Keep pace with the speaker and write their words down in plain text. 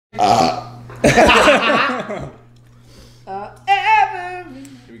Here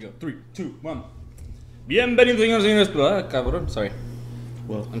we go. 3, 2, 1. Bienvenidos, señores y señores. Cabrón, sorry.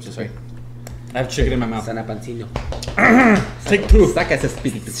 Well, I'm so sorry. I have chicken in my mouth. Sana pancino. Take 2. Saca ese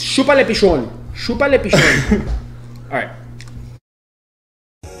espíritu. Chúpale pichón. Chúpale pichón. Alright.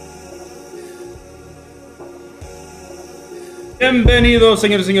 Bienvenidos,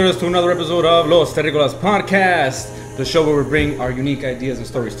 señores y señores, to another episode of Los Terricolas podcast, the show where we bring our unique ideas and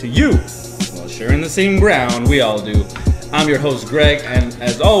stories to you while sharing the same ground we all do. I'm your host, Greg, and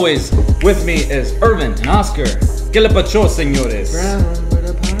as always, with me is Irvin and Oscar. ¿Qué le pacho, señores?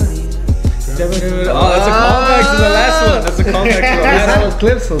 Oh, that's a callback to the last one. That's a callback to the last one. Those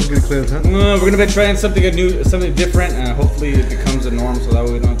clips, those good clips, huh? We're gonna be trying something new, something different, and hopefully it becomes a norm, so that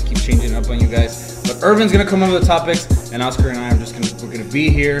way we don't have to keep changing it up on you guys. But Irvin's gonna come up with the topics, and Oscar and I are we're gonna be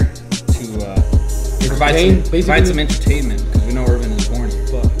here to provide some entertainment, because we know Irvin is boring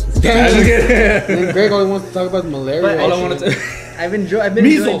as fuck. And Greg only wants to talk about malaria. All I wanted to. I've been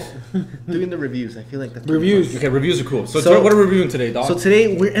Measles. doing the reviews. I feel like that's Reviews. Okay, reviews are cool. So what are we reviewing today, dog? So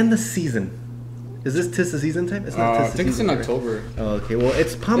today we're in the season. Is this tis the season time? It's not tis the I think season. it's in October. Oh, okay, well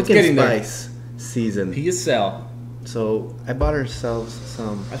it's pumpkin spice season. PSL. So I bought ourselves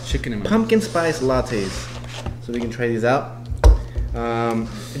some That's chicken in my pumpkin spice lattes, so we can try these out.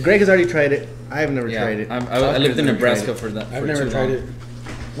 Greg has already tried it. I've never tried it. I lived in Nebraska for that. I've never tried it.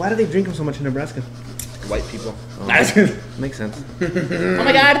 Why do they drink them so much in Nebraska? White people. Oh, makes sense. Oh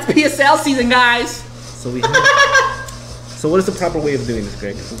my God! It's PSL season, guys. So we have. So what is the proper way of doing this,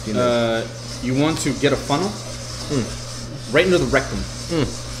 Greg? Since you know. You want to get a funnel right into the rectum.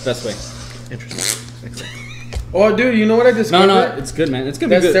 Best way. Interesting. Excellent. Oh, dude, you know what I discovered? No, it's good, man. It's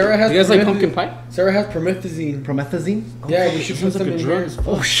gonna be good. Sarah has you guys like pumpkin pie? Sarah has promethazine. Promethazine? Yeah, we should put some in here.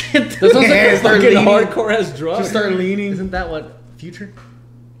 Oh shit! That sounds like a Start fucking leaning. hardcore ass drug. Just start leaning. Isn't that what future?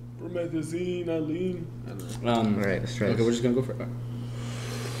 Promethazine, I lean. Alright, let's try Okay, this. we're just gonna go for it.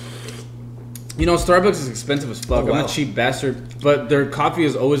 You know, Starbucks is expensive as fuck. Oh, wow. I'm a cheap bastard, but their coffee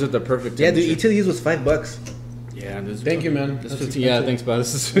is always at the perfect Yeah, temperature. dude, each of these was $5. Yeah, this Thank you, man. This That's 15, yeah, expensive. thanks, bud.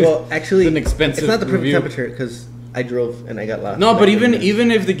 This is Well, actually, an expensive it's not the perfect review. temperature because I drove and I got lost. No, but even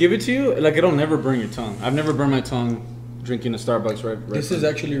if they give it to you, like it'll never burn your tongue. I've never burned my tongue drinking a Starbucks right. This is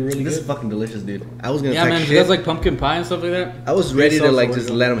actually really This is good. fucking delicious, dude. I was gonna. Yeah, talk man. If shit. you guys like pumpkin pie and stuff like that, I was ready to yourself like for just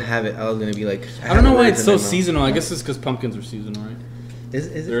it. let them have it. I was gonna be like. I don't know why have it's words so in my mouth. seasonal. I guess it's because pumpkins are seasonal, right?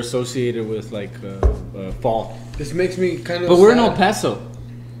 Is They're it? associated with like fall. This makes me kind of. But we're in sad. El Paso.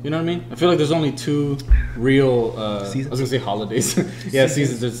 You know what I mean? I feel like there's only 2 real. I was Seasons? gonna say holidays. Yeah,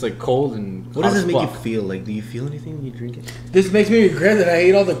 seasons. It's like cold and. What does hot this as make you fuck. feel like? Do you feel anything when you drink it? This makes me regret that I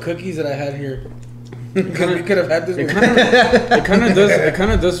ate all the cookies that I had here. Because we could have had this. It one. kind of does. It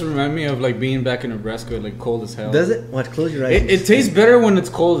kind of does remind me of like being back in Nebraska, like cold as hell. Does it? Watch, close your eyes. It tastes better when it's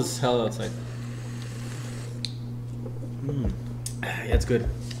cold as hell outside. Yeah, it's good.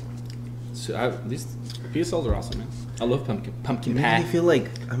 So these PSLs are awesome, man. I love pumpkin It makes pie. me feel like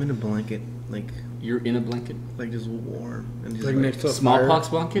I'm in a blanket, like You're in a blanket. just warm and just Like next to a Smallpox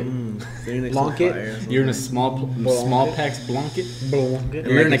blanket. sitting next Blanket? to the fire or something. You're in a smallpox blanket. Blanket.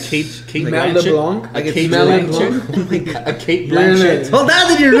 You're in a Like Kate like Mel Blanchett. LeBlanc? A Like it's Kate Mel Blanchett. LeBlanc? Oh my God. A Kate You're in Blanchett. Hold on,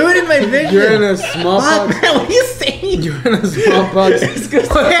 did you ruin my vision? You're in a Fuck, smallpox. man, what are you saying? You're in a smallpox.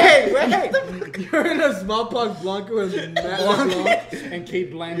 Wait. You're in a smallpox blanket with Matt LeBlanc. And Kate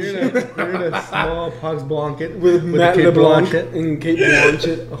You're Blanchett. in a smallpox blanket With Matt Kate LeBlanc Blanchett. and Kate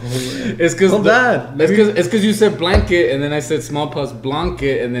Blanchett. Oh, man. It's because Hold on. it's because you said blanket and then I said smallpox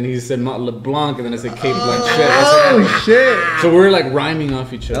blanket and then he said LeBlanc and then I said Kate Blanchett. Oh shit! So we're like rhyming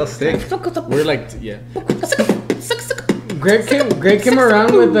off each other. That was sick. We're like yeah. Greg came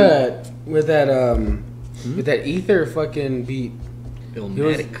around with that ether fucking beat. It was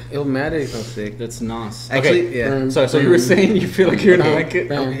Illmatic. Illmatic. So sick. That's Nas. Actually, okay. yeah. Sorry, so you were saying you feel like you're in a blanket?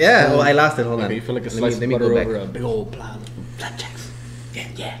 Yeah. Well, I lost it. Hold on. Okay, you feel like a Let me- slice let me of go butter back. over a big old pile of flapjacks.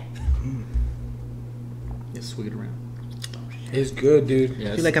 Yeah. Yeah, swig it around. It's good, dude.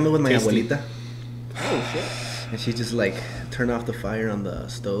 Yeah, I feel like I'm in with my tasty. abuelita. Oh shit! And she just like turned off the fire on the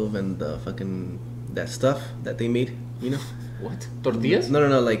stove and the fucking that stuff that they made. You know? What? Tortillas?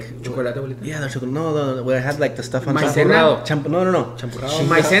 No, like Chocolate, abuelita. yeah, the chocolate. No, where I had like the stuff on top. Maicena? No.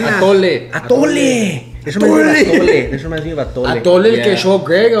 Maicena. Atole. Atole. Eso me atole. Eso me atole. Atole el que Yeah. echó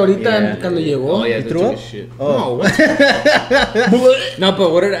Greg ahorita Yeah. cuando llegó. Oh yeah, You that threw took up? a shit. Oh. No,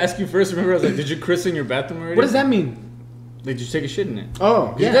 but what did I ask you first? Remember, I was like, did you christen your bathroom already? What does that mean? Did you take a shit in it?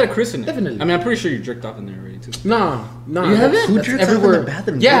 Oh, You gotta christen it. definitely. I mean, I'm pretty sure you jerked off in there already too. No. You haven't? Who That's jerks off in everywhere. the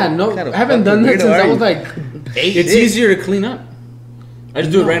bathroom? Yeah, dude? no, What kind of I haven't done that fucking since weirdo I are was you? like 8. It's easier to clean up. I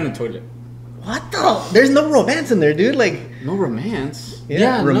just do it right in the toilet. What the? There's no romance in there, dude. Like No romance.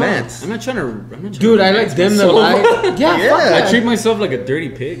 Yeah, romance. No, I'm not trying to. Dude, I like dim the light. Yeah. I treat myself like a dirty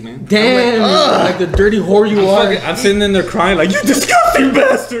pig, man. Damn, like the dirty whore you are. I'm sitting in there crying like, you disgusting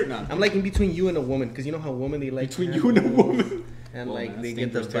bastard. Nah. I'm like in between you and a woman, because you know how women they like Between you and a woman. and Well, like man, they that's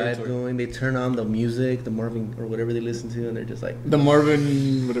get the dangerous vibe territory. going. They turn on the music, the Marvin or whatever they listen to, and they're just like, The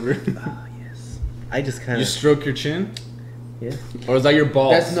Marvin, whatever. oh yes. I just kind You of stroke your chin? yeah. Or is that your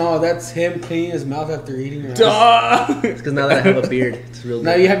balls? That's him cleaning his mouth after eating. Your ass. Duh! It's because now that I have a beard, it's real.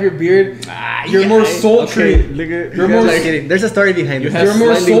 Now good. you have your beard. You're yeah. more sultry. Okay, look at You're you more. guys Just kidding. There's a story behind You it. have You're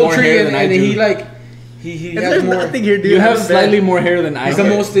more slightly more sultry, hair and, than I and do. he like he has There's more. nothing here, dude. You have I'm slightly embarrassed. more hair than I He's do. the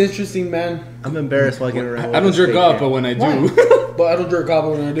most interesting man. I'm embarrassed walking around. I don't with jerk this off, fake but hair. when I Why? do, But I don't jerk off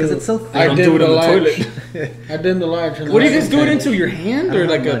when I do. 'Cause it's so thick. I don't do it in the toilet. I dim the light. turn the What do you light guys on. do it into? Your hand or I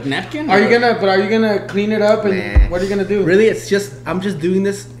like don't a know. napkin? Are or- you gonna clean it up and Nah. what are you gonna do? Really, it's just I'm just doing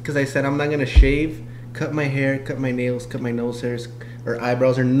this because I said I'm not gonna shave, cut my hair, cut my nails, cut my nose hairs or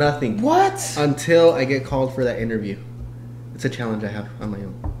eyebrows or nothing What? until I get called for that interview. It's a challenge I have on my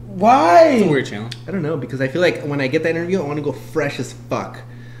own. Why? It's a weird challenge. I don't know because I feel like when I get that interview, I want to go fresh as fuck.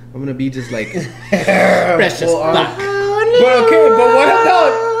 I'm gonna be just like Fresh as fuck. But okay, but what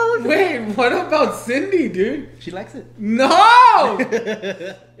about? Wait, what about Cindy, dude? She likes it. No.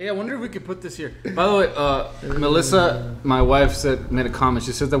 Hey, I wonder if we could put this here. By the way, Melissa, my wife, made a comment.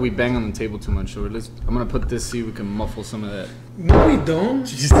 She says that we bang on the table too much. So I'm gonna put this, see if we can muffle some of that. No, we don't.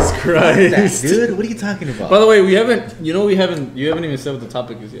 Jesus Christ, Dude, what are you talking about? By the way, you haven't even said what the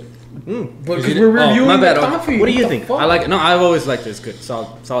topic is yet. Because you we're didn't- oh, reviewing my bad. the Okay. coffee. What do you the think? fuck? I like it. No, I've always liked it. It's good.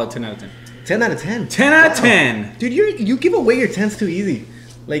 Solid 10 out of 10. 10 out of 10. 10 out of 10. Dude, you give away your 10s too easy.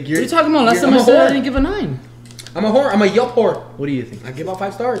 Like What are you talking about? Last you're- time I I'm a said I whore. didn't give a 9. I'm a whore. I'm a Yelp whore. What do you think? I give out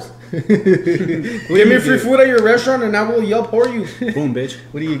 5 stars. What Give do me you free give food at your restaurant, and I will Yelp whore you. Boom, bitch.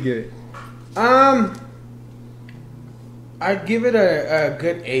 What do you give it? I'd give it a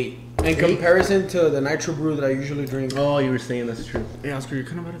good 8 in comparison to the Nitro Brew that I usually drink. Oh, you were saying that's true. Hey, Oscar, you're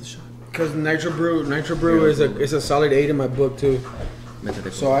kind of out of the shot. Because Nitro Brew is a solid 8 in my book too.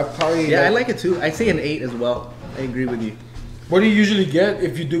 So I probably Yeah, I like it too. I'd say an 8 as well. I agree with you. What do you usually get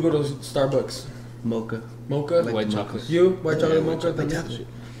if you do go to Starbucks? Mocha. Mocha. White chocolate. You white chocolate mocha. White chocolate.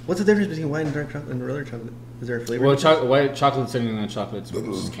 What's the difference between white and dark chocolate and regular chocolate? Is there a flavor? Well, white chocolate's sitting on chocolate. It's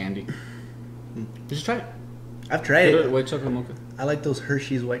just candy. You should try it. I've tried it. White chocolate mocha. I like those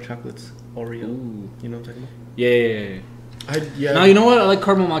Hershey's white chocolates. Oreo. Ooh. You know what I'm talking about? Yeah. Now you know what? I like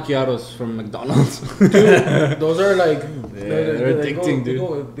caramel macchiatos from McDonald's. Those are like they're addicting,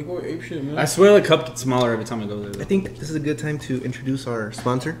 dude. They go ape shit, man. I swear the cup gets smaller every time I go there. I though. think this is a good time to introduce our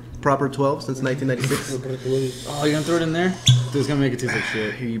sponsor, Proper 12, since 1996. Oh, you gonna throw it in there? Dude, it's gonna make it taste like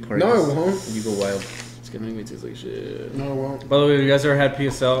shit. Here you part. No, it won't. You go wild. It's gonna make me taste like shit. No, it won't. By the way, if you guys ever had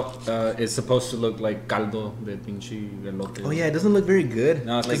PSL, it's supposed to look like caldo de pinche elote. Oh yeah, it doesn't look very good.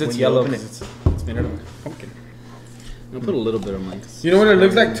 No, it's because Like, it's when you yellow. open 'Cause it's made out of pumpkin. I'll put a little bit of mine. 'Cause You know what it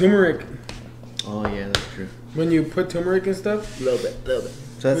looks like? Turmeric. Oh yeah, that's true. When you put turmeric and stuff. A little bit.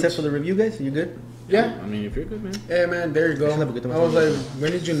 So that's it for the review, guys. You good? Yeah. I mean, if you're good, man. Hey man, there you go. Déjala porque te I vas a was ver. like,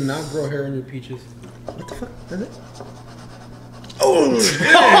 when did you not grow hair in your peaches? What the fuck? That's it?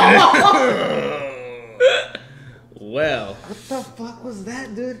 Well, What the fuck was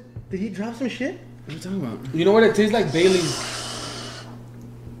that, dude? Did he drop some shit? what are you talking about? You know what? It tastes like Bailey's.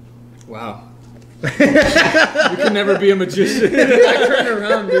 Wow. You can never be a magician. I turned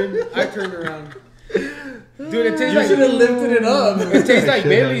around, dude. I turned around. Dude, it tastes like lifted it up. it tastes like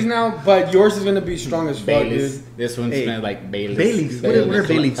Bailey's now, but yours is gonna be strong as fuck, dude. This one Hey. smells like Bailey's. Bailey's. What are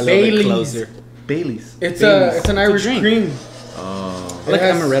Bailey's? A little bit Bailey's. closer. Bailey's. It's Bailey's. an Irish drink. cream. Oh. I like It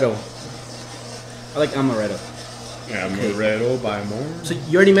has- amaretto. I like amaretto. Amaretto by more. So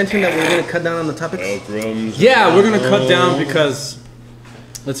you already mentioned that we're gonna cut down on the topics. Yeah, we're gonna cut down because,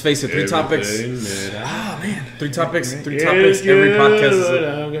 let's face it, three topics. Three topics every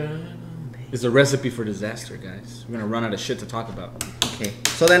podcast is a recipe for disaster, guys. We're gonna run out of shit to talk about. Okay.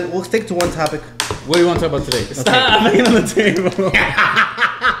 So then we'll stick to one topic. What do you want to talk about today? Stop banging on the table.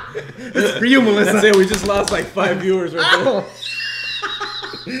 It's for you, Melissa. That's it. We just lost like 5 viewers right there.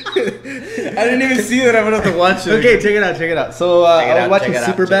 I didn't even see that. I'm gonna have to watch it. Okay, check it out. So I was watching check it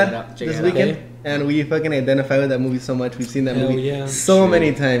out, Superbad check this it out. weekend, Okay. and we fucking identify with that movie so much. We've seen that Hell movie yeah. so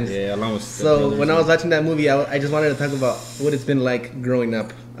many times. Yeah, along with. So when I was watching that movie, I just wanted to talk about what it's been like growing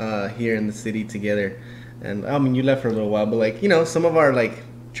up here in the city together. And I mean, you left for a little while, but like some of our like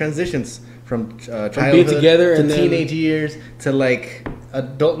transitions from childhood together to and then- teenage years to like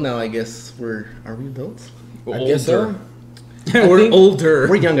adult now. I guess are we adults? I guess so. We're think- older.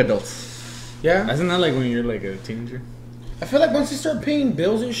 We're young adults. Yeah. Isn't that like when you're like a teenager? I feel like once you start paying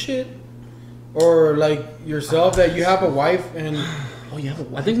bills and shit, or like yourself that you have a wife and Oh, you have a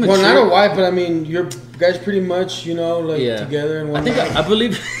wife? I think well, not a wife, but I mean, you're guys pretty much, you know, like together and I whatnot. think I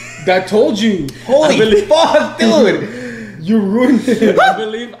believe. I told you. Holy fuck, dude! You ruined it.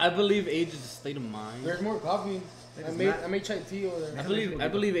 I believe age is a state of mind. There's more coffee. I made chai tea over there. I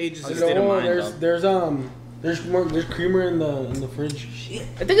believe age is a state of mind. There's creamer in the fridge. Shit.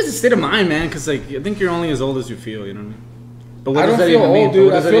 I think it's a state of mind, man. Cause like I think you're only as old as you feel. You know what I mean? But I don't feel old,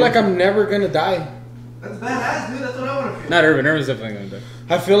 dude. I feel like I'm never gonna die. That's badass, dude. That's what I want to feel. Not Irvin. Irvin's definitely gonna die.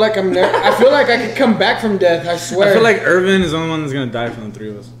 I feel like I feel like I could come back from death. I swear. I feel like Irvin is the only one that's gonna die from the three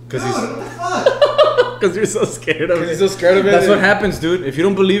of us. Cause Dude, he's. what the fuck? Because you're so scared of it. He's so scared of it. That's what happens, dude. If you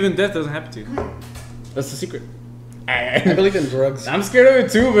don't believe in death, it doesn't happen to you. That's the secret. I believe in drugs. I'm scared of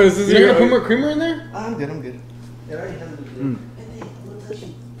it too, but this is You're gonna put more creamer in there? I'm good. It already has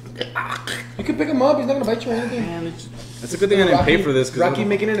You can pick him up. He's not gonna bite you or anything. Man, it's a good thing I didn't pay for this. Rocky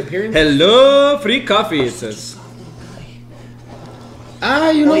making an appearance. Hello, free coffee. It says.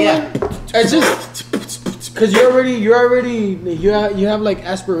 You know what? It's just because you have like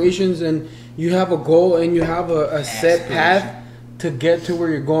aspirations and you have a goal and you have a set path to get to where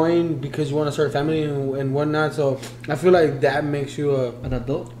you're going because you want to start a family and whatnot. So I feel like that makes you an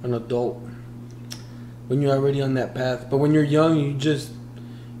adult. An adult when you're already on that path. But when you're young,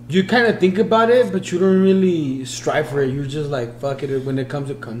 you kind of think about it, but you don't really strive for it. You're just like, fuck it. When it comes,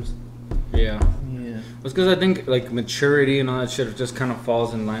 it comes. Yeah. It's because I think like maturity and all that shit just kind of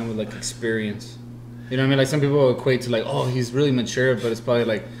falls in line with like experience. You know what I mean? Like some people equate to like, oh, he's really mature, but it's probably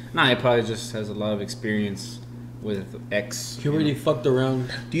like, nah, he probably just has a lot of experience with X. He already fucked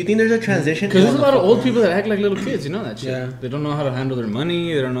around. Do you think there's a transition? Because there's a lot of old people that act like little kids. You know that shit. Yeah. They don't know how to handle their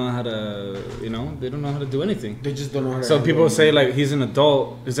money. They don't know how to, they don't know how to do anything. They just don't know how to. So people say like he's an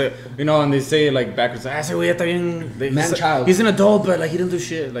adult. It's like, and they say like backwards. I say, está bien. Man child. He's an adult, but like he doesn't do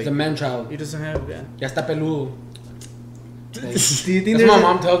shit. Like he's a man child. He doesn't have. Yeah. Ya está peludo. Do you think That's my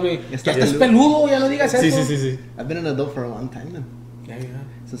mom tells me. Ya estás peludo. Ya no digas eso. Sí. I've been an adult for a long time then. Yeah, you have.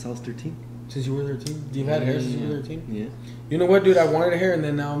 Since I was 13. Since you were 13? You've had hair since you were 13? Yeah. You know what, dude? I wanted hair, and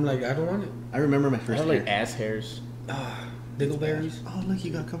then now I'm like, I don't want it. I remember my I first have hair. like ass hairs. Diggleberries. Oh, look,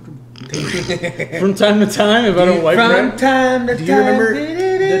 you got comfortable. From time to time, if I don't wipe From time to time. Do you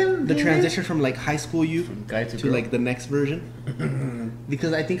remember the transition from like high school you guy to to girl. like the next version?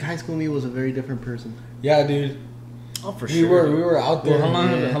 Because I think high school me was a very different person. Yeah, dude. Oh, for We sure. were out there. Well,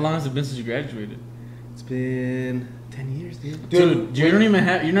 Yeah. how long has it been since you graduated? It's been 10 years, dude. Dude, you're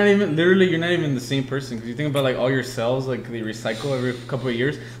not even the same person. Because you think about like all your cells, like they recycle every couple of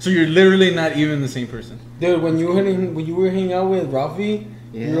years. So you're literally not even the same person. Dude, when you were hanging out with Rafi,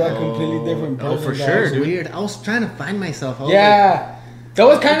 you were a completely different person. Oh, for dog. sure, It was dude. weird. I was trying to find myself. I was Yeah. That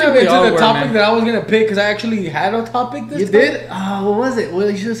was kind I of think we all into the were, topic man. that I was going to pick because I actually had a topic this You time. did? Oh, what was it?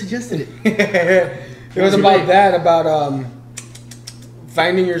 Well, you should have suggested it. It was about that, about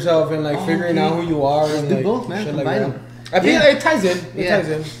finding yourself and like figuring out who you are. And do like, both, man. shit Combine like them. that. I feel Yeah. it ties in. It Yeah. ties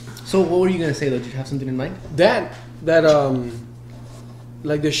in. So what were you gonna say though? Did you have something in mind? That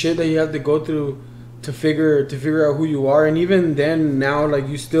like the shit that you have to go through to figure out who you are, and even then now like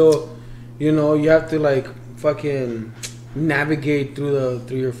you still, you have to like fucking navigate through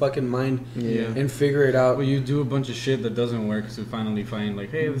your fucking mind and figure it out. Well, you do a bunch of shit that doesn't work to finally find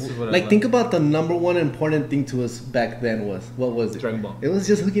like, hey, this is what I Like, think about the number one important thing to us back then was what was it? Dragon Ball. It was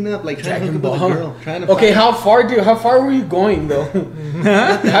just hooking up, like trying Dragon to hook up Ball. with a girl. Trying to Okay, find- how far were you going though?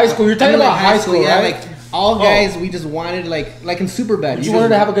 High school. You're talking I mean, about like, high school, yeah, right? like all guys, we just wanted like in Superbad. You wanted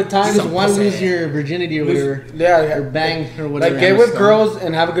to have a good time. You just Some want to pussy. lose your virginity or whatever. Yeah, Or bang or whatever. Like get with So- girls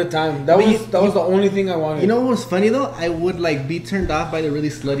and have a good time. That But was the only thing I wanted. You know what was funny though? I would like be turned off by the really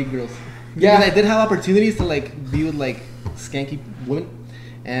slutty girls. Yeah. Because I did have opportunities to like be with like skanky women,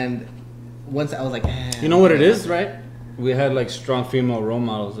 and once I was like, You know what it is, right? We had like strong female role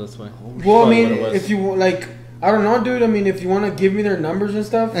models. That's why. Well, I Probably mean, what it was. if you like, I don't know, dude. I mean, if you want to give me their numbers and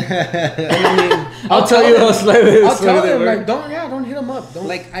stuff, I mean, I'll tell you how slightly. I'll tell them like, don't hit them up. Don't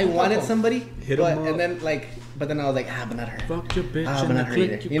like I don't wanted fuck 'em. somebody, Hit but 'em up. and then like, but then I was like, but not her. Fuck your bitch But and not the her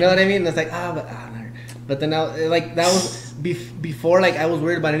click either. You know what I mean? And it's like, not her. But then I like that was before like I was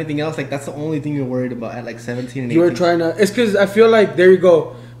worried about anything else. Like that's the only thing you're worried about at like 17 and 18. You were trying to. It's because I feel like there you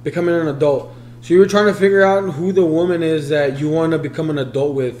go, becoming an adult. So you were trying to figure out who the woman is that you want to become an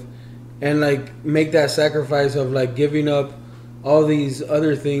adult with, and like make that sacrifice of like giving up all these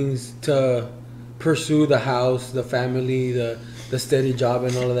other things to pursue the house, the family, the steady job,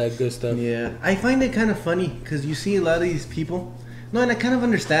 and all of that good stuff. Yeah, I find it kind of funny because you see a lot of these people. No, and I kind of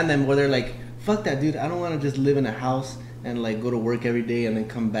understand them where they're like, "Fuck that, dude! I don't want to just live in a house and like go to work every day and then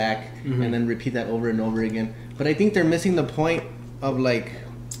come back and then repeat that over and over again." But I think they're missing the point of like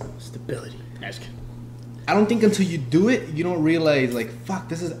Stability. mask. I don't think until you do it, you don't realize, like, fuck,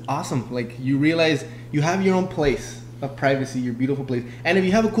 this is awesome. Like, you realize you have your own place of privacy, your beautiful place. And if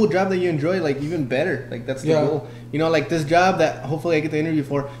you have a cool job that you enjoy, like, even better. Like, that's the goal. You know, like, this job that hopefully I get the interview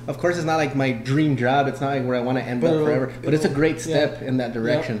for, of course, it's not like my dream job. It's not like where I want to end up forever. But it's a great step in that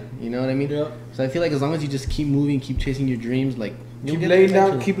direction. You know what I mean? Yeah. So I feel like as long as you just keep moving, keep chasing your dreams, like,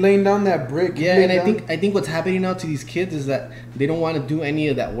 keep laying down that brick. Yeah, and I think what's happening now to these kids is that they don't want to do any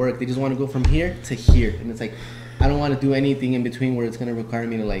of that work. They just want to go from here to here, and it's like, I don't want to do anything in between where it's gonna require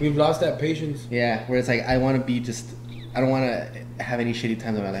me to, like. We've lost that patience. Yeah, where it's like I want to be just. I don't want to have any shitty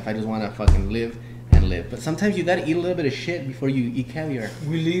times in my life. I just want to fucking live and live. But sometimes you gotta eat a little bit of shit before you eat caviar.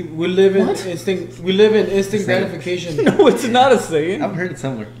 We live in instinct. We live in instant gratification. No, it's not a saying. I've heard it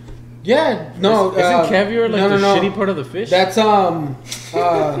somewhere. Yeah, no. Isn't caviar like the shitty part of the fish? That's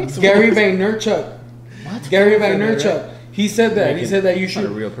Gary Vaynerchuk. What? Gary Vaynerchuk. He said that. He said that you should.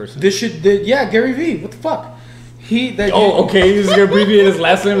 Not a real person. This should. Yeah, Gary V. What the fuck? Okay. He's gonna abbreviate his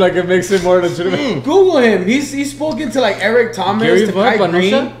last name like it makes it more legitimate. Google him. He's spoken to like Eric Thomas, Gary to Kai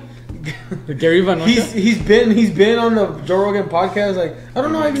Green. Gary Vaynerchuk. He's been on the Joe Rogan podcast. Like, I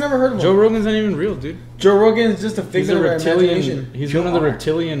don't know. I've never heard of him. Joe Rogan's not even real, dude. Joe Rogan is just a figure of imagination. He's one of the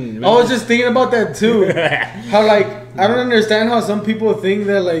reptilian. I was just thinking about that too. How, like, I don't understand how some people think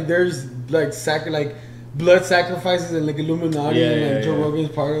that, like, there's like blood sacrifices and like Illuminati and like Joe Rogan's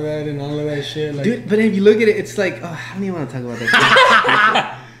part of that and all of that shit. Like, dude, but if you look at it, it's like, I don't even want to talk about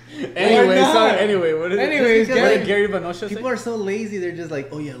that. Anyway, what is Anyways, Gary Vaynerchuk. People are so lazy. They're just like,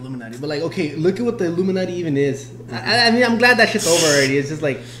 oh yeah, Illuminati. But like, okay, look at what the Illuminati even is. I mean, I'm glad that shit's over already. It's just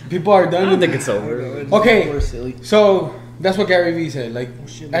like people are done. I don't think it's over. Okay, so that's what Gary Vee said. Like,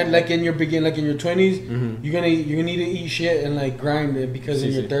 like in your 20s, you're gonna need to eat shit and like grind it because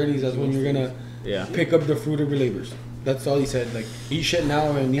in your 30s that's when you're gonna pick up the fruit of your labors. That's all he said. Like, eat shit now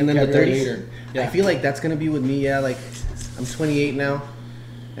and then the 30s later. Yeah. I feel like that's gonna be with me. Yeah, like I'm 28 now.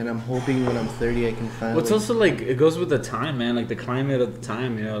 And I'm hoping when I'm 30 I can finally... Well, it's also like, it goes with the time, man. Like the climate of the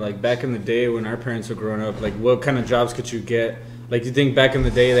time, you know. Like back in the day when our parents were growing up, like what kind of jobs could you get? Like, you think back in the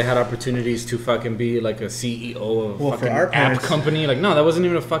day they had opportunities to fucking be like a CEO of a fucking app company? Like, no, that wasn't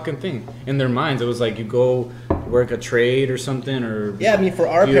even a fucking thing. In their minds, it was like you go work a trade or something, or... Yeah, I mean, for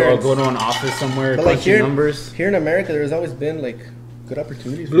our parents... go to an office somewhere, but like numbers. Here in America, there's always been like good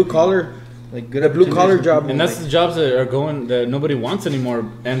opportunities. Blue collar. Like good blue collar job, and that's the jobs that are going that nobody wants anymore,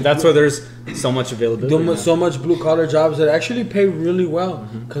 and that's why there's so much availability. So much blue collar jobs that actually pay really well,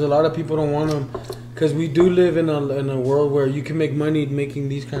 because a lot of people don't want them. Because we do live in a world where you can make money making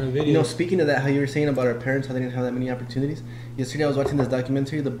these kind of videos. You know, speaking of that, how you were saying about our parents, how they didn't have that many opportunities. Yesterday I was watching this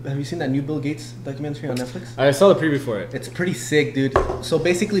documentary. Have you seen that new Bill Gates documentary on Netflix? I saw the preview for it. It's pretty sick, dude. So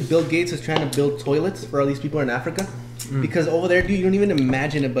basically, Bill Gates is trying to build toilets for all these people in Africa, because over there, dude, you don't even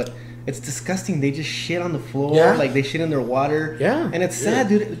imagine it, but it's disgusting. They just shit on the floor. Yeah. Like they shit in their water. Yeah. And it's sad,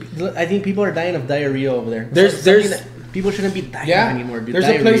 dude. I think people are dying of diarrhea over there. There's people shouldn't be dying anymore, dude. There's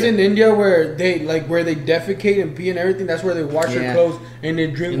a place in India where they defecate and pee and everything. That's where they wash their clothes and they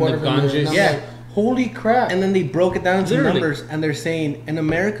drink water from there. Yeah. Like, holy crap. And then they broke it down into numbers, and they're saying in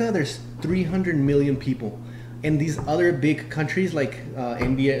America there's 300 million people. In these other big countries like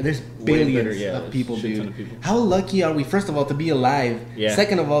India, there's billions of people, dude. How lucky are we, first of all, to be alive? Yeah.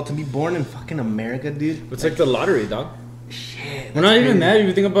 Second of all, to be born in fucking America, dude. It's like the lottery, dog. Shit. We're not even that. If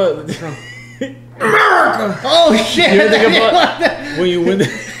you think about America. Oh shit. You think about when you win.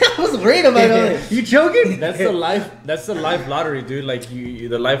 I was worried about it. You joking? That's the life. That's the life lottery, dude. Like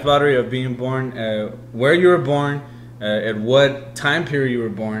the life lottery of being born, where you were born. At what time period you were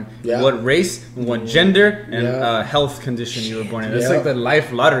born, what race, what gender, and health condition you were born in. That's like the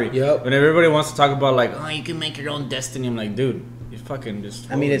life lottery. Yep. When everybody wants to talk about like, oh, you can make your own destiny, I'm like, dude, you fucking just.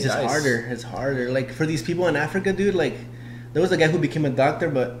 I mean, it's just harder. It's harder. Like for these people in Africa, dude. Like there was a guy who became a doctor,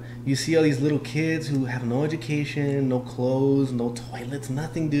 but you see all these little kids who have no education, no clothes, no toilets,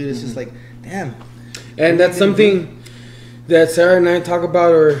 nothing, dude. It's just like, damn. And that's something that Sarah and I talk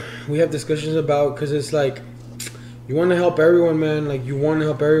about, or we have discussions about, because it's like. You want to help everyone, man. Like, you want to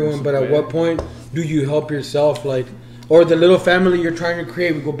help everyone, but at what point do you help yourself? Like, or the little family you're trying to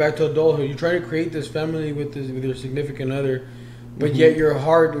create. We go back to adulthood. You're trying to create this family with your significant other, but yet your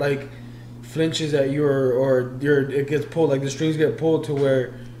heart like flinches at it gets pulled. Like the strings get pulled to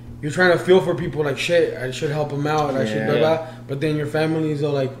where you're trying to feel for people. Like, shit, I should help them out. I should blah blah. But then your families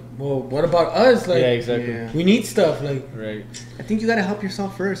are like, well, what about us? Like, exactly. We need stuff. Like, right. I think you gotta help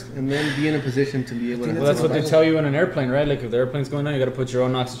yourself first, and then be in a position to be able to. Well, that's what they tell you in an airplane, right? Like, if the airplane's going down, you gotta put your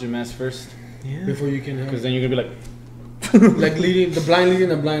own oxygen mask first. Yeah. Before you can help. Because then you're gonna be like. Like leading the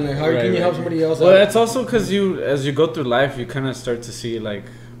blind. Like, how can you help somebody else? Well, that's also because as you go through life, you kind of start to see like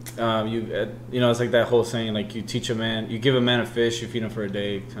you know, it's like that whole saying, like you give a man a fish, you feed him for a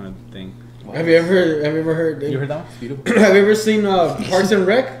day, kind of thing. Wow. Have you ever heard? You heard that one? Have you ever seen Parks and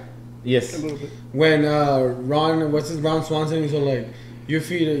Rec? Yes. When Ron Swanson, he's all like, you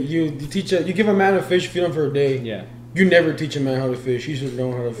give a man a fish, feed him for a day. Yeah. You never teach a man how to fish. You should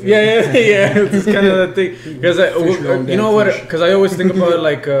learn how to fish. Yeah. It's kind of the thing. Because you know what? Because I always think about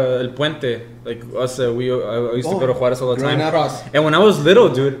like El Puente. Like us, I used to go to Juarez all the time. And when I was little,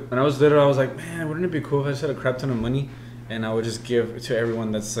 dude, I was like, man, wouldn't it be cool if I just had a crap ton of money? And I would just give to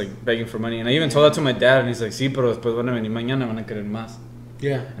everyone that's like begging for money. And I even told that to my dad, and he's like, sí, pero después van a venir mañana, van a querer más.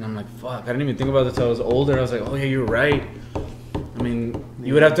 Yeah. And I'm like, fuck, I didn't even think about it until I was older. I was like, oh yeah, you're right. I mean,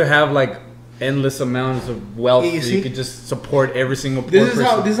 you would have to have like endless amounts of wealth so you could just support every single poor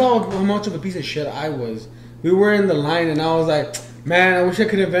person. This is how much of a piece of shit I was. We were in the line, and I was like, man, I wish I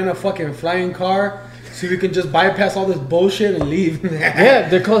could invent a fucking flying car so we could just bypass all this bullshit and leave. Yeah,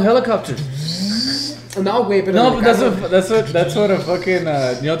 they're called helicopters. No, wait, but no, but that's what a fucking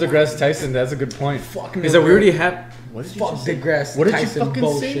Neil deGrasse Tyson. That's a good point. Is that we already have. What did you just say? DeGrasse what did Tyson you fucking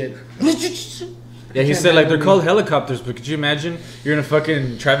bullshit. Say? Yeah, he said like they're called helicopters, but could you imagine you're in a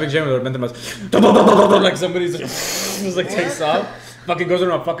fucking traffic jam with a like somebody's just like takes off, fucking goes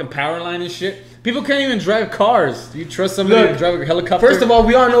around a fucking power line and shit. People can't even drive cars. Do you trust somebody to drive a helicopter? First of all,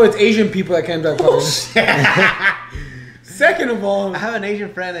 we all know it's Asian people that can't drive cars. Second of all, I have an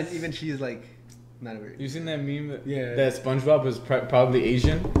Asian friend, and even she's like, not weird. You seen that meme? That SpongeBob was probably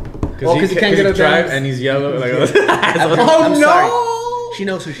Asian. Because he can't get a drive and he's yellow. Like, I'm sorry. She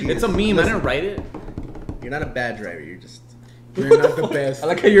knows who she is. It's a meme. I didn't write it. You're not a bad driver. You're not the best. I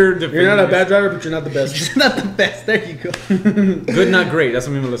like how you're not a bad driver, but you're not the best. You're not the best. There you go. Good, not great. That's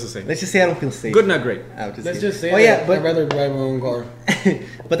what me and Melissa say. Let's just say I don't feel safe. Good, not great. Let's just say but I'd rather drive my own car.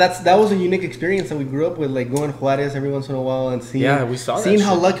 But that was a unique experience that we grew up with, like going to Juarez every once in a while and seeing. Yeah, we saw that seeing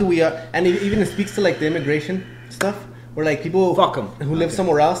how shit. lucky we are, and it speaks to like the immigration stuff, where like people who live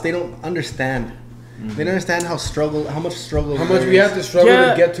somewhere else, they don't understand. They don't understand how much struggle. How much we have to struggle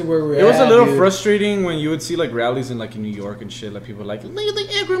to get to where we're at. It was a little frustrating when you would see like rallies in like in New York and shit. Like people like, leave the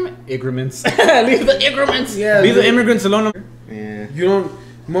immigrants. Leave the immigrants. Yeah, leave the immigrants alone. Yeah. You don't.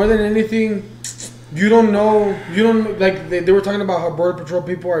 More than anything, you don't know. You don't like. They were talking about how Border Patrol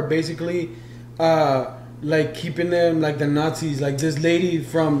people are basically, like keeping them like the Nazis. Like this lady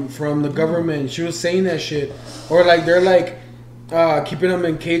from the government, she was saying that shit. Or like they're like. Keeping them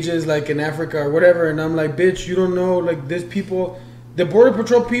in cages like in Africa or whatever, and I'm like, bitch, you don't know, like these people, the Border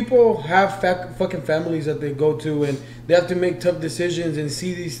Patrol people have fucking families that they go to, and they have to make tough decisions and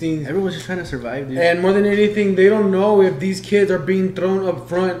see these things. Everyone's just trying to survive, dude. And more than anything, they don't know if these kids are being thrown up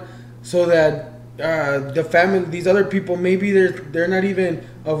front so that the family, these other people, maybe they're not even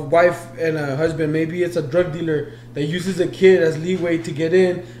a wife and a husband. Maybe it's a drug dealer that uses a kid as leeway to get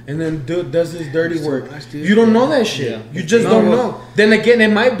in and then does his dirty work. You don't know that shit. Yeah. You just don't know. Then again,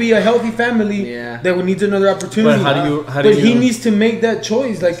 it might be a healthy family that needs another opportunity. But he needs to make that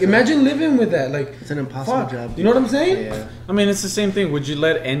choice. Like, imagine living with that. Like, it's an impossible job. Dude. You know what I'm saying? Yeah. I mean, it's the same thing. Would you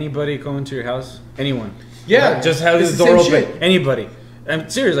let anybody come into your house? Anyone? Yeah. Just have the door open. Shit. Anybody.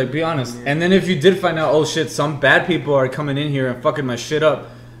 I'm serious, like, be honest. Yeah. And then if you did find out, oh shit, some bad people are coming in here and fucking my shit up,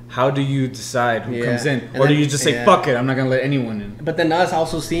 how do you decide who comes in? Or do you just say, fuck it, I'm not gonna let anyone in? But then us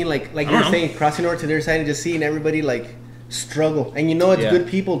also seeing, like you're saying, crossing over to their side and just seeing everybody, like, struggle. And you know it's good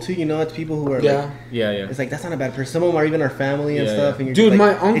people, too. You know it's people who are, like... Yeah. It's like, that's not a bad person. Some of them are even our family and stuff. And you're dude, like,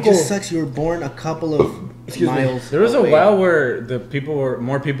 my uncle... It just sucks you were born a couple of miles There was a while where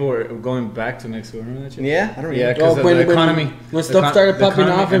more people were going back to Mexico. Remember that shit? Yeah, I don't remember. Yeah, because of the economy. When stuff started popping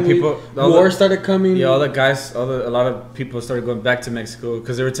off and war started coming. Yeah, a lot of people started going back to Mexico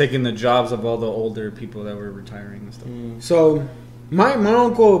because they were taking the jobs of all the older people that were retiring and stuff. So, my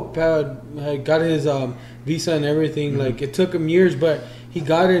uncle had got his visa and everything. Like, it took him years, but he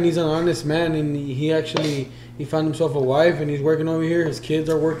got it, and he's an honest man, and he found himself a wife, and he's working over here. His kids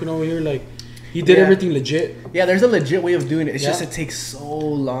are working over here. Like, he did everything legit. Yeah, there's a legit way of doing it. It's just it takes so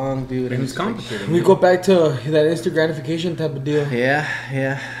long, dude. And it's complicated. We go back to that instant gratification type of deal. Yeah.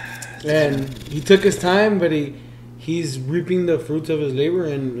 And he took his time, but he's reaping the fruits of his labor,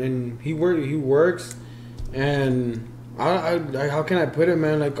 and he works, and I how can I put it,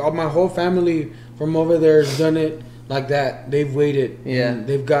 man? Like, all my whole family from over there has done it like that. They've waited. Yeah. And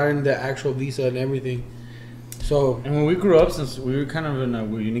they've gotten the actual visa and everything. So, and when we grew up, since we were kind of in a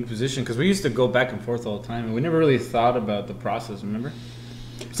unique position, because we used to go back and forth all the time, and we never really thought about the process. Remember?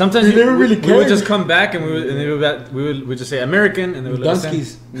 Sometimes we would just come back, and we would just say American, and they would let us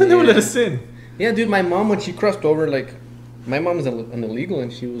in. And they would let us in. Yeah, dude. My mom, when she crossed over, like, my mom is an illegal,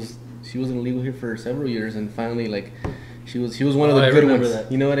 and she was an illegal here for several years, and finally, like, She was one of the I good remember ones.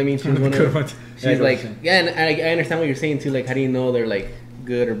 that. You know what I mean? She was one of Good the ones. She's Yeah, I know what like, you're saying. yeah, and I understand what you're saying too. Like, how do you know they're like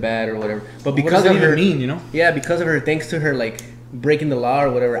good or bad or whatever? But What because does of that her, even mean, you know? yeah, because of her, thanks to her like breaking the law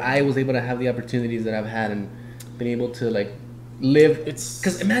or whatever, I was able to have the opportunities that I've had and been able to like live.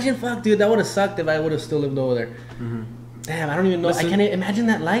 Because imagine, fuck, dude, that would have sucked if I would have still lived over there. Damn, I don't even know. Listen, I can't imagine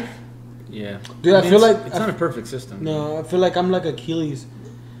that life. Yeah. Dude, I feel it's, like it's not a perfect system. No, I feel like I'm like Achilles,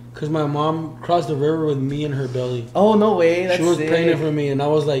 cause my mom crossed the river with me in her belly. Oh no way! That's She was sick. pregnant for me, and I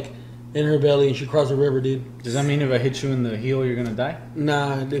was like in her belly, and she crossed the river, dude. Does that mean if I hit you in the heel, you're gonna die?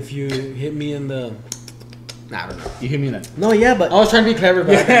 Nah, if you hit me in the, nah, I don't know. You hit me in that. No, yeah, but I was trying to be clever,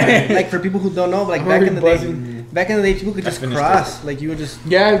 but like for people who don't know, like I'm back already in the buzzing. day, people could I just finished cross. Like you would just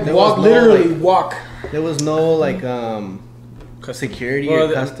yeah, there walk, was no, literally like, walk. there was no like security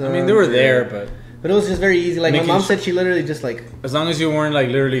or customs. I mean, they were there, but it was just very easy. Like my Making mom sh- said, she literally just like, as long as you weren't like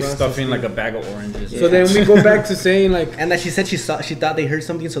literally Processing. stuffing like a bag of oranges. So then we go back to saying like, and that she said she thought they heard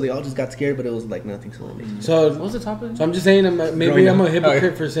something, so they all just got scared, but it was like nothing. So they, so What was the topic? So I'm just saying, maybe Growing I'm a up.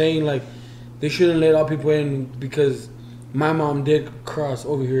 hypocrite for saying like they shouldn't let all people in because my mom did cross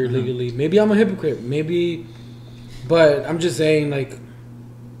over here illegally. Maybe I'm a hypocrite, maybe, but I'm just saying like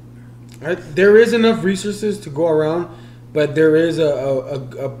there is enough resources to go around, but there is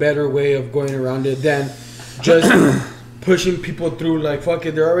a better way of going around it than just pushing people through. Like fuck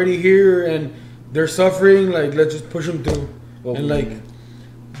it, they're already here and they're suffering. Like let's just push them through and like,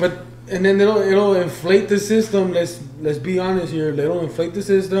 but. And then it'll inflate the system. Let's be honest here. It'll inflate the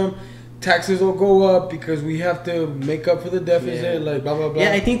system. Taxes will go up because we have to make up for the deficit. Yeah. Like blah blah blah.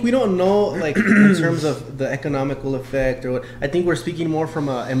 yeah, I think we don't know like in terms of the economical effect or what. I think we're speaking more from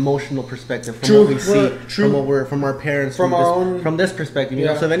an emotional perspective, from True. what we see, True. from our parents, From our own- from this perspective. You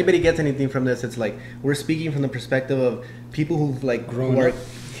know, Yeah. so if anybody gets anything from this, it's like we're speaking from the perspective of people who've like Grown who are up.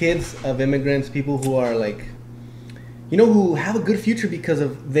 kids of immigrants, people who are like, you know, who have a good future because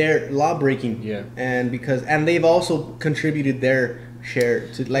of their law breaking. Yeah. And they've also contributed their share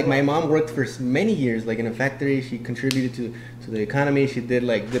to, like my mom worked for many years like in a factory. She contributed to the economy. She did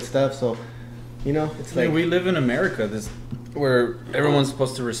like good stuff. So, you know, it's I mean, like we live in America, where everyone's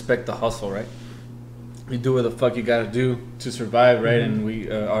supposed to respect the hustle, right? You do what the fuck you gotta do to survive, right? And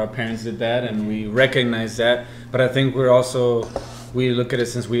we, our parents did that, and we recognize that. But I think we look at it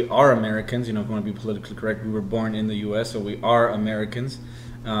since we are Americans. You know, if you want to be politically correct, we were born in the U.S., so we are Americans.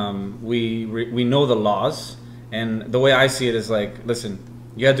 We know the laws, and the way I see it is like, listen,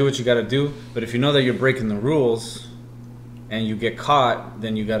 you gotta do what you gotta do. But if you know that you're breaking the rules, and you get caught,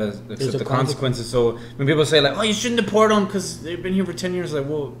 then you gotta accept the consequences. So when people say like, "Oh, you shouldn't deport them because they've been here for 10 years," like,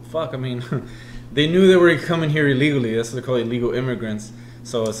 well, fuck. I mean, they knew they were coming here illegally. That's what they call illegal immigrants.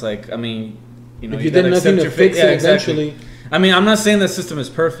 So it's like, I mean, you know, if you did nothing to fix it eventually. I mean, I'm not saying the system is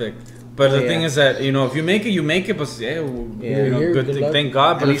perfect, but the yeah. thing is that, you know, if you make it, you make it. But yeah, you know, Here, good good thing. luck. Thank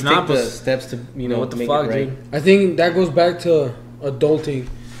God. at But if least not, take the but steps to, you know, what the make fuck, it right. dude? I think that goes back to adulting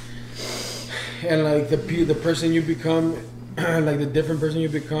and like the person you become, like the different person you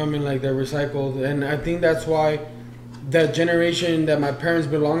become, and like they're recycled. And I think that's why that generation that my parents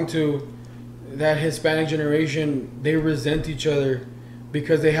belong to, that Hispanic generation, they resent each other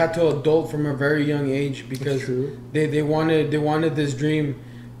because they had to adult from a very young age because they wanted this dream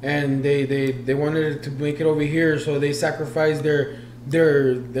and they wanted it to make it over here, so they sacrificed their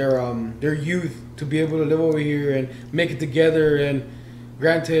youth to be able to live over here and make it together. And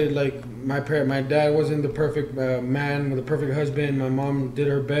granted, like my dad wasn't the perfect man, the perfect husband. My mom did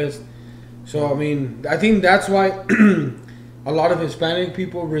her best. So I mean, I think that's why a lot of Hispanic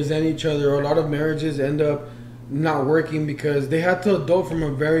people resent each other. A lot of marriages end up not working because they had to adult from a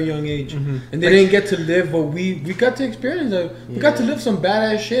very young age, and they didn't get to live what we got to experience. Like, we got to live some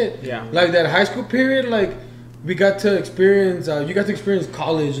badass shit. Yeah. Like that high school period, like we got to experience. You got to experience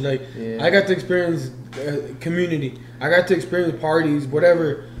college. Like I got to experience community. I got to experience parties,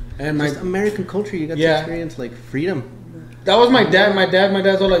 whatever. And Just American culture, you got to experience like freedom. that was my dad. My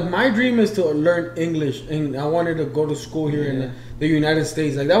dad's all like, my dream is to learn English, and I wanted to go to school here in the United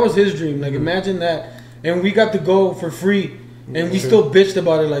States. Like that was his dream. Like imagine that. And we got to go for free, and we still bitched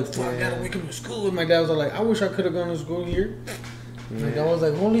about it. Like, fuck, I gotta wake up to school. And my dad was like, I wish I could have gone to school here. Like, I was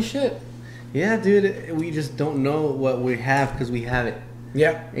like, holy shit. Yeah, dude, we just don't know what we have because we have it.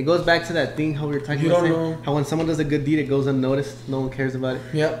 Yeah. It goes back to that thing how we were talking You about don't saying, know. how when someone does a good deed, it goes unnoticed. No one cares about it.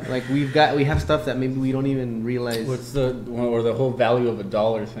 Yeah. Like we have stuff that maybe we don't even realize. what's the whole value of a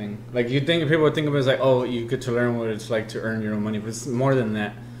dollar thing? Like you think people would think of it as like, oh, you get to learn what it's like to earn your own money, but it's more than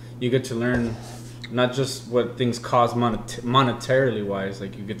that. You get to learn not just what things cost monetarily wise.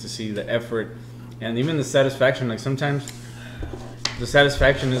 Like you get to see the effort and even the satisfaction. Like sometimes the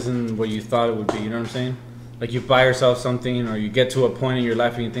satisfaction isn't what you thought it would be. You know what I'm saying? like you buy yourself something, or you get to a point in your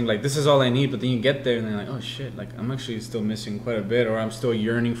life and you think like this is all I need, but then you get there and then like, oh shit, like I'm actually still missing quite a bit, or I'm still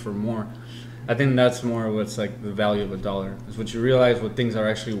yearning for more. I think that's more what's like the value of $1 is what you realize what things are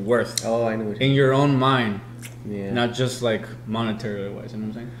actually worth. Oh, I know what in your own mind, yeah, not just like monetarily wise. You know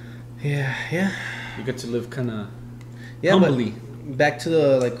what I'm saying? Yeah. You get to live kind of Yeah, humbly. but back to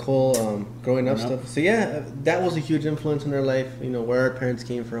the like whole growing up stuff. So yeah, that was a huge influence in our life. You know, where our parents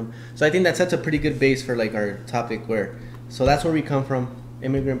came from. So I think that sets a pretty good base for like our topic. So that's where we come from.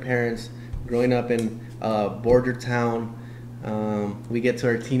 Immigrant parents, growing up in border town. We get to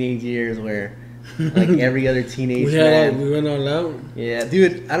our teenage years where like every other teenage we went all out. Yeah,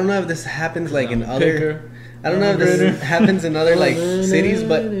 dude. I don't know if this happens like in other. I don't know if this happens in other like cities,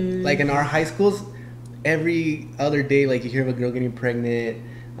 but like in our high schools, every other day like you hear of a girl getting pregnant.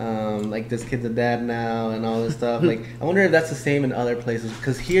 Like this kid's a dad now and all this stuff. Like I wonder if that's the same in other places.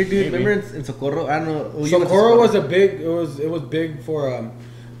 Cause here, dude, Maybe. remember in Socorro? I don't know. Oh, Socorro was a big. It was big for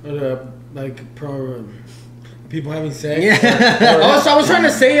people having sex. Yeah. I was trying to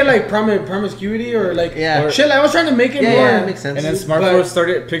say it like promiscuity or like shit. Like, I was trying to make it more. Yeah, it makes sense. And then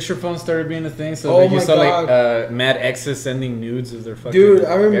smartphones picture phones started being a thing. So like, you saw like mad exes sending nudes of their fucking. Dude,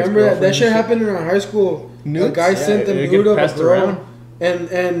 I remember that shit happened in our high school. Nudes? A guy sent a nude of a girl, around.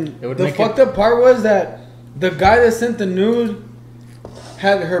 and the fucked up part was that the guy that sent the nude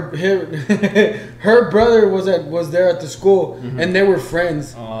had her brother was there at the school, and they were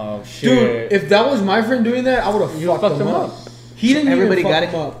friends. Oh shit! Dude, if that was my friend doing that, I would have fucked him up. He didn't. Everybody even got fuck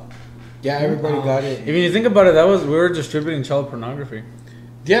it? him up. Yeah, everybody got it. If you think about it, we were distributing child pornography.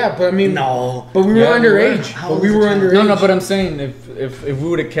 Yeah, but I mean, no. But we were underage. We were underage. No, but I'm saying if we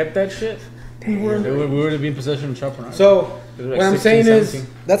would have kept that shit, we would have been in possession of child pornography. So Like what I'm 16, saying 17. is,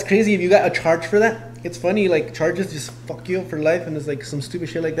 That's crazy. If you got a charge for that, it's funny. Like charges just fuck you up for life, and it's like some stupid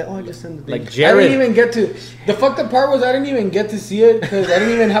shit like that. Oh, I just sent the Like thing. I Jared. didn't even get to. The fucked up part was I didn't even get to see it because I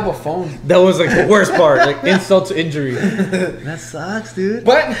didn't even have a phone. That was like the worst part. Like insult to injury. That sucks, dude.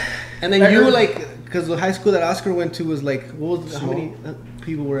 But And then you like, because the high school that Oscar went to was like, what was how many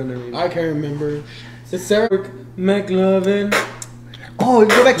people were in there? I can't remember. It's Sarah McLovin. Oh,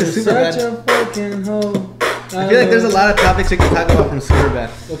 go back to Such Superbad. a fucking hoe. I feel like there's a lot of topics we can talk about from Superbad.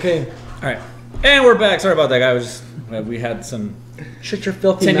 Okay. All right, and we're back. Sorry about that, guys. We had some Shut your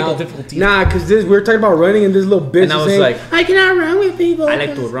filthy technical mouth. difficulties. Nah, because we were talking about running and this little bitch And I is was saying, like, I cannot run with people. I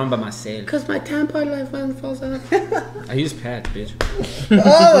like to run by myself. Because my tampon lifeline falls off. I use pads, bitch.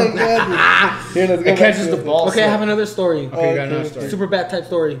 Oh my god. Here, let's go It catches the ball. Okay, I have another story. Okay, you got another story. Super bad type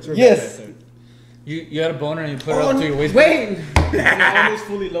story. Yes. You had a boner and you put it up to your waist. Wait. Almost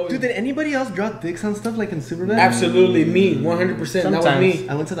fully loaded. Dude, did anybody else draw dicks on stuff like in Superbad? Absolutely, me. 100%. That was Sometimes. me.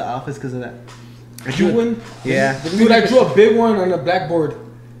 I went to the office because of that. You win? Yeah. Dude, I drew a big one on the blackboard.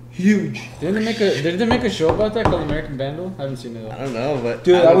 Huge. Didn't they make a show about that called American Vandal? I haven't seen it. I don't know, but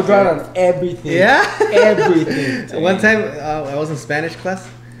Dude, I would draw it on everything. Yeah. Everything. One time I was in Spanish class,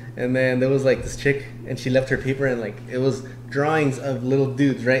 and then there was like this chick, and she left her paper, and like it was drawings of little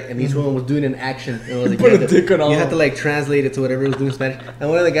dudes, right? And each one was doing an action. And it was like, Put you a had to- dick on all You of had to like translate it to whatever it was doing in Spanish. And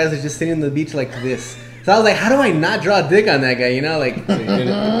one of the guys was just sitting on the beach like this. So I was like, how do I not draw a dick on that guy? You know, like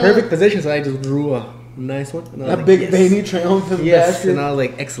perfect position. So I just drew a nice one. And I was A like, big yes. veiny triumphant Yes, bastard. and I was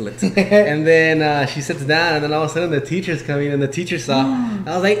like, excellent. And then she sits down, and then all of a sudden the teacher's coming, and the teacher saw.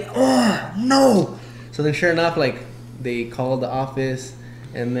 I was like, oh no! So then, sure enough, like they called the office,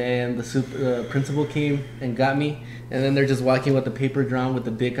 and then the principal came and got me. And then they're just walking with the paper drawn with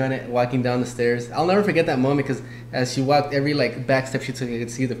the dick on it, walking down the stairs. I'll never forget that moment because as she walked, every like back step she took, I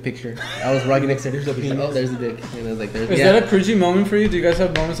could see the picture. I was walking next to her. He's like, oh, there's the dick. And I was like, there's. Is that a cringy moment for you? Do you guys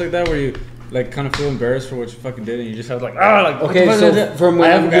have moments like that where you like kind of feel embarrassed for what you fucking did and you just have like like Okay, what the fuck so is that? from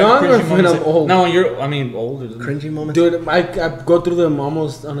when I I'm have young or cringy when moments I'm like- old? No, when you're old. cringy moment? Dude, I go through them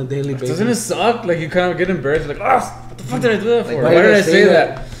almost on a daily basis. Doesn't it suck? Like you kind of get embarrassed, like what the fuck did I do that for? Like, Why why did did I I say say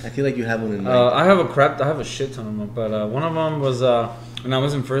that? I feel like you have one in mind. I have a shit ton of them, but one of them was when I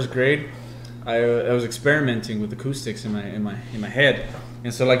was in first grade. I was experimenting with acoustics in my head,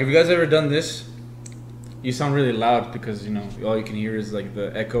 and so like if you guys ever done this, you sound really loud because you know all you can hear is like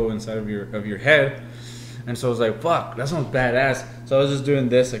the echo inside of your head, and so I was like, fuck, that sounds badass. So I was just doing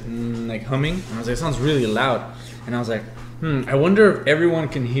this like humming, and I was like, it sounds really loud, and I was like, I wonder if everyone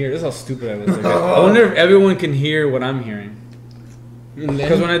can hear. This is how stupid I was. Like, I wonder if everyone can hear what I'm hearing.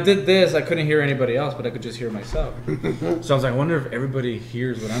 Because when I did this, I couldn't hear anybody else, but I could just hear myself. So I was like, I wonder if everybody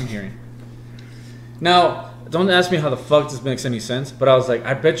hears what I'm hearing. Now, don't ask me how the fuck this makes any sense, but I was like,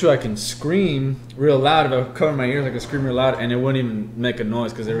 I bet you I can scream real loud if I cover my ears. I could scream real loud, and it wouldn't even make a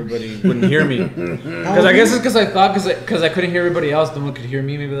noise because everybody wouldn't hear me. Because I guess it's because I thought because I couldn't hear everybody else, no one could hear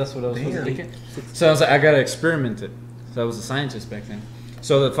me. Maybe that's what I was thinking. So I was like, I gotta experiment it. So I was a scientist back then.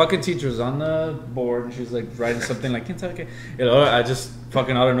 So the fucking teacher was on the board, and she was like writing something like Kentucky. You know, I just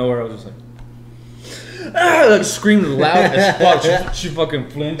fucking out of nowhere, I was just like. Like screamed loud as fuck. She fucking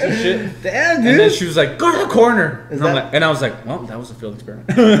flinched and shit. Damn, dude. And then she was like, "Go to the corner." And I was like, "Well, that was a failed experiment."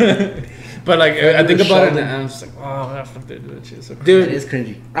 But like, I think about it, and I'm just like, "Oh, how the fuck did I do that shit?" So Dude, it is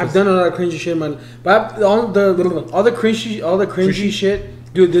cringy. I've done a lot of cringy shit, man. But all the cringy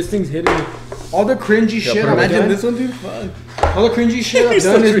shit, dude. This thing's hitting me. All the cringy shit I've Imagine done. this one, dude. Fuck. All the cringy shit I've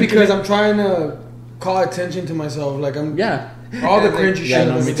so done is cringy. because I'm trying to call attention to myself. Like I'm all the cringy shit.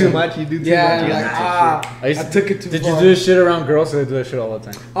 No, I've me done. too much. You do too Yeah, much. like I took it too far. Did you do this shit around girls? Or did I do that shit all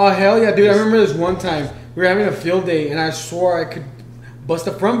the time? Oh hell yeah, dude! I remember this one time we were having a field day, and I swore I could bust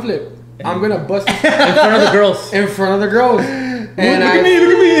a front flip. I'm gonna bust it In front of the girls. in front of the girls. And Look at me!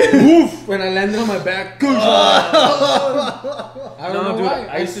 Woof! When I landed on my back, I don't know dude, why.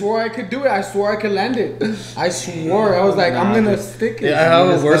 I swore I could do it. I swore I could land it. I swore. I was like, I'm gonna stick it. Yeah, I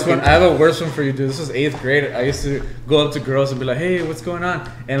have a worse one. I have a worse one for you, dude. This was 8th grade. I used to go up to girls and be like, "Hey, what's going on?"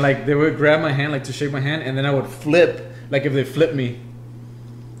 And like they would grab my hand, like to shake my hand, and then I would flip, like if they flipped me.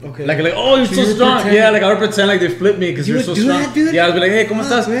 Okay. Like, oh, you're so you strong. pretend- Yeah, like I would pretend like they flipped me because You you're would so do strong. that, dude? Yeah, I'd be like, "Hey, ¿cómo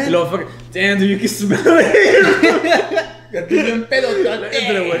estás?" man. Y luego, fucking, damn, dude, you can smell it. And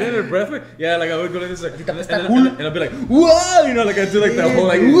then I went in her breath. Yeah, like I would go like this, like, and I'd be like, "Whoa!" You know, like I do like the whole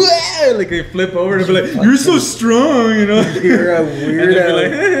like, "Whoa!" Like they flip over and I'd be like, "You're so strong," you know. You're a And they'd be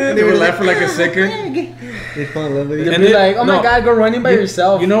like, weirdo. they would laugh for like a second. They fall in love with you. They'd And be then- like, "Oh my no. god, go running by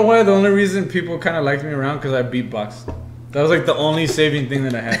yourself." You know why? The only reason people kind of liked me around because I beatboxed. That was like the only saving thing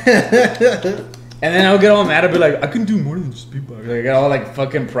that I had. And then I would get all mad. I'd be like, I can do more than just beatbox. Like, I get all like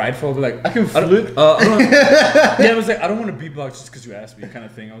fucking prideful. I'd be like, I can flip. Yeah, I was like, I don't want to beatbox just because you asked me, kind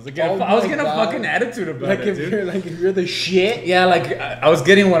of thing. I was like, Oh I was my getting a God. fucking attitude about like it, dude. if you're the shit. Yeah, like I was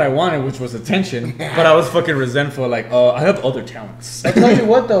getting what I wanted, which was attention, but I was fucking resentful. Like, I have other talents. I tell you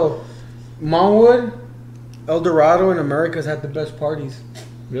what though, Monwood, El Dorado, and America's had the best parties.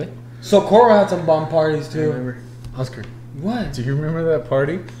 Really? Socorro had some bomb parties too. Remember? Oscar, What? do you remember that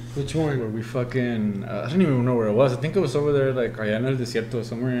party? Which Where one? we fucking, I don't even know where it was. I think it was over there, like, allá en el desierto,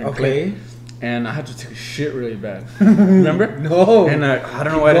 somewhere in Clay. Okay. And I had to take a shit really bad. Remember? No. And I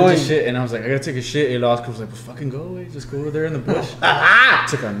don't know why I didn't going. do shit. And I was like, I gotta take a shit. And Oscar was like, well, fucking go away. Just go over there in the bush.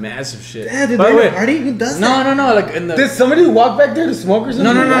 Took a massive shit. Yeah, did By the they way, have a party? Who does that? no. Like, in the. Did somebody walk back there to smoke or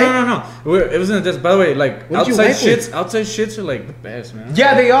something? No. It was in the desert. By the way, like, What did you outside wipe with? shits are like the best, man.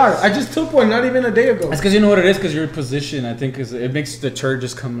 Yeah, they are. I just took one not even a day ago. That's because you know what it is? Because your position, I think, is it makes the turd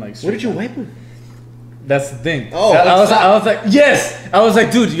just come like What did you straight wipe with? down. That's the thing. Oh, I was socks. like, yes. I was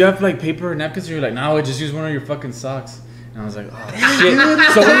like, dude, you have like paper and napkins? You're like, no, I just use one of your fucking socks. And I was like, oh shit.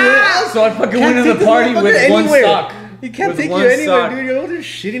 So I fucking went to the party with one sock. You can't With take you one anywhere, sock. dude. You're over there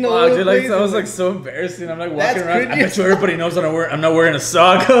shitting all Oh, over dude, the like, place. that was like so embarrassing. I'm like walking That's around. I cringy. bet you everybody knows that I'm not wearing a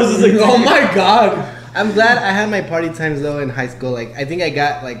sock. I was just like, Oh my god. I'm glad I had my party times though in high school. Like I think I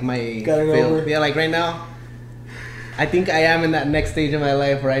got like my Got it fill. over. Yeah, like right now, I think I am in that next stage of my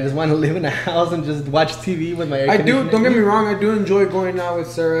life where I just want to live in a house and just watch TV with my air I do. conditioning. Don't get me wrong. I do enjoy going out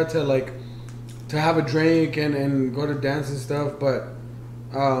with Sarah to like to have a drink and go to dance and stuff. But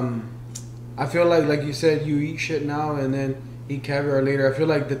I feel like you said, you eat shit now and then eat caviar later. I feel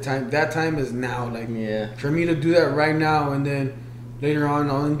like that time is now. Like Yeah. for me to do that right now and then later on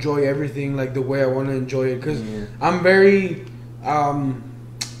I'll enjoy everything like the way I want to enjoy it because Yeah. I'm very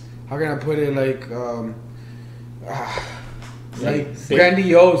how can I put it like Safe.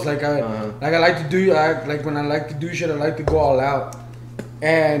 grandiose. Like Uh-huh. I like to do. Like when I like to do shit, I like to go all out,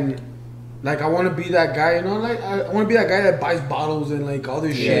 and like I want to be that guy. You know, like I want to be that guy that buys bottles and like all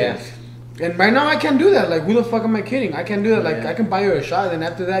this Yeah. shit. And right now I can't do that. Like who the fuck am I kidding? I can't do that. Like Yeah. I can buy you a shot, and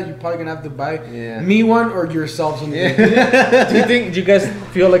after that you're probably gonna have to buy Yeah. me one or yourself something. do you guys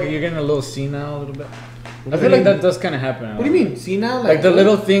feel like you're getting a little senile a little bit? I feel like that does kind of happen. What do you mean? See now, Like the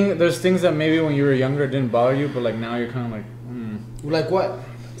little thing, there's things that maybe when you were younger didn't bother you, but like now you're kind of like, like what?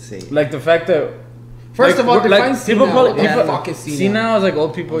 See. like the fact that. First of all, we're- define senile. What the people- fuck is senile? Senile is like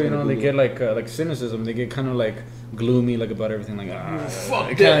old people, you know, they get like cynicism. They get kind of like gloomy, like about everything, like Fuck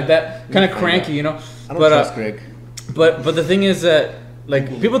kind of like that, kind of cranky, you know. I don't But trust Greg. but the thing is that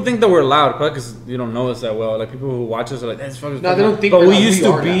like people think that we're loud, probably because you don't know us that well. Like people who watch us are like, "That's fucking." No, they don't think But we're we loud. used We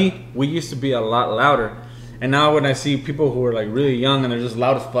to are be, we used to be a lot louder. And now when I see people who are like really young and they're just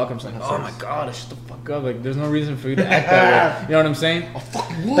loud as fuck, I'm just like, oh my god, shut the fuck up. Like, there's no reason for you to act that way. You know what I'm saying?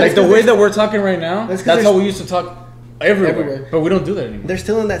 Like the way that we're talking right now, that's how we used to talk everywhere. But we don't do that anymore. They're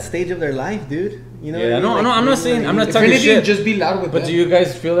still in that stage of their life, dude. You know? Yeah, no, I'm not saying, I'm not if talking anything, shit. just be loud with But them. do you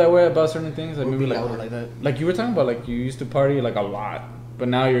guys feel that way about certain things? Like maybe be like louder like that. Like you were talking about, like you used to party like a lot, but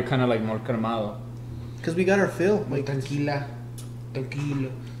now you're kind of like more calmado. Because we got our fill. Like,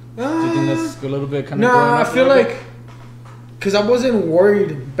 Tranquilo. Do you think that's a little bit kind of? Nah, I feel like because I wasn't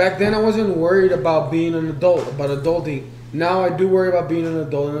worried back then. I wasn't worried about being an adult, about adulting. Now I do worry about being an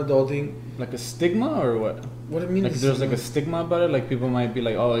adult and adulting. Like a stigma or what? What do you mean? Like there's like a stigma about it. Like people might be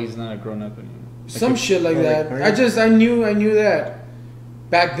like, oh, he's not a grown up anymore. Like Some shit like that. I knew that.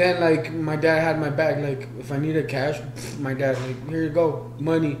 Back then, like my dad had my back. Like if I needed cash, my dad like, here you go,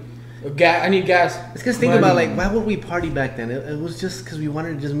 money. Gas. I need gas. it's because think about like, why would we party back then? It was just because we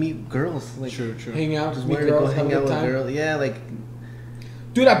wanted to just meet girls. Like, True. Hang out, just meet wanted to girls, go hang have a out good with time. girls. Yeah, like.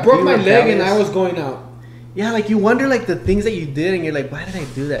 Dude, I broke You my were leg and I rebellious. was going out. Yeah, like you wonder like the things that you did, and you're like, why did I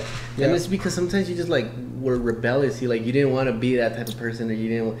do that? Yeah. And it's because sometimes you just like were rebellious. You didn't want to be that type of person, or you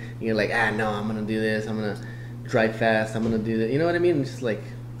didn't. You're like, no, I'm gonna do this. I'm gonna drive fast. I'm gonna do that. You know what I mean? It's just like.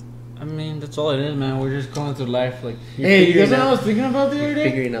 I mean, that's all it is, man. We're just going through life. Like, You're hey, you guys figuring know what I out- was thinking about the other day?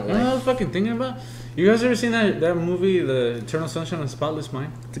 figuring out You know what I life. was fucking thinking about? You guys ever seen that movie, The Eternal Sunshine of the Spotless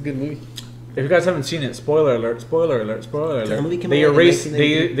Mind? It's a good movie. If you guys haven't seen it, spoiler alert, spoiler alert, spoiler alert. movie came They out in erase,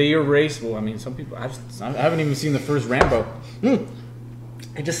 1992. they erase. Well, I mean, some people. I haven't even seen the first Rambo.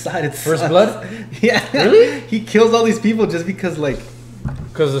 I just saw it. It First sucks. Blood? Yeah. Really? He kills all these people just because like.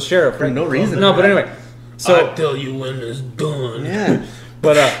 Because the sheriff. For no reason. No, but anyway. So, I'll tell you when it's done. Yeah.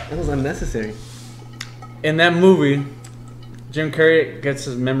 but That was unnecessary. in that movie, Jim Carrey gets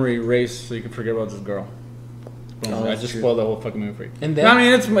his memory erased so you can forget about this girl. Boom. Oh, I that's just true. spoiled the whole fucking movie for you. And then- I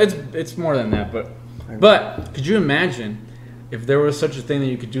mean, it's more than that, but could you imagine if there was such a thing that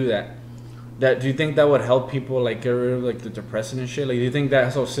you could do that? Do you think that would help people like get rid of like the depression and shit? Like, do you think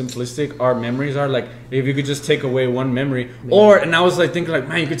that's how simplistic our memories are? Like, if you could just take away one memory, and I was like thinking like,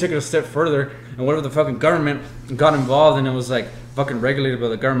 man, you could take it a step further, and what if the fucking government got involved and it was like fucking regulated by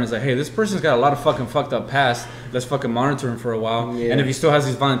the government? It's like, hey, this person's got a lot of fucking fucked up past. Let's fucking monitor him for a while, Yeah. and if he still has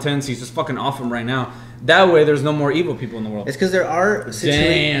these violent tendencies, just fucking off him right now. That way, there's no more evil people in the world. It's because there are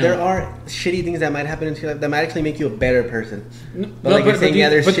Damn. there are shitty things that might happen into your life that might actually make you a better person. No, But like you're saying, do you- yeah,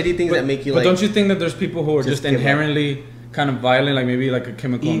 there's shitty things that make you But like. don't you think that there's people who are just give up. inherently kind of violent, like maybe like a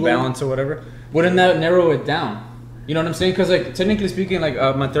chemical Evil? imbalance or whatever? Wouldn't that narrow it down? You know what I'm saying? Because like technically speaking, like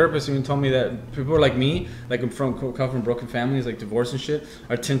my therapist even told me that people like me, like come from broken families, like divorce and shit,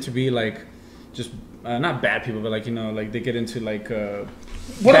 tend to be like just not bad people, but like like they get into like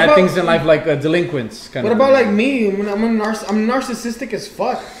What bad about- things in life, like delinquents kind What of. about like me? I'm narcissistic as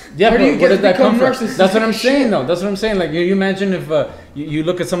fuck. Yeah, How but do you where get did to that come become from? narcissistic That's what I'm as saying, shit? though. That's what I'm saying. Like, you imagine if you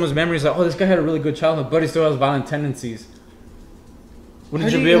look at someone's memories, like, oh, this guy had a really good childhood, but he still has violent tendencies. Wouldn't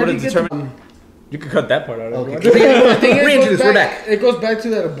How you do be you- able how to do you get determine? You could cut that part out. Okay. If you want. The thing is, We're it into goes this, we're back- back. It goes back to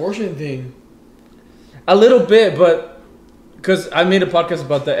that abortion thing. A little bit, but because I made a podcast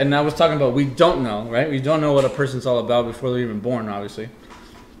about that, and I was talking about we don't know, right? We don't know what a person's all about before they're even born, obviously.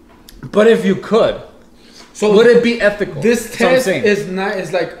 But if you could, So would it be ethical? This That's what I'm test saying. is not.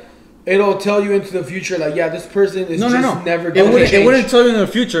 It's like it'll tell you into the future. Like, yeah, this person is No. never It going to wouldn't. change. It wouldn't tell you in the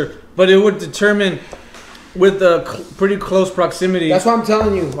future, but it would determine with a pretty close proximity. That's what I'm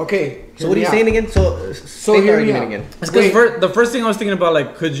telling you. Okay. So what are you saying again? So state the hear me argument out. again. It's Wait. because the first thing I was thinking about,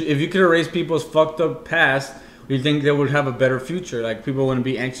 like, if you could erase people's fucked up past, you think they would have a better future? Like, people wouldn't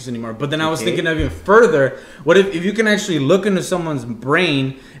be anxious anymore. But then I was Okay. thinking of even further. What if you can actually look into someone's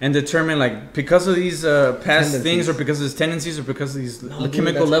brain and determine, like, because of these past Tendencies. things, or because of his tendencies, or because of these dude,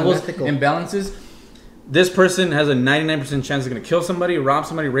 chemical that's levels, unethical. imbalances, this person has a 99% chance of going to kill somebody, rob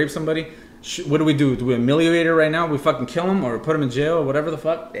somebody, rape somebody. What do? Do we ameliorate it right now? We fucking kill him or put him in jail or whatever the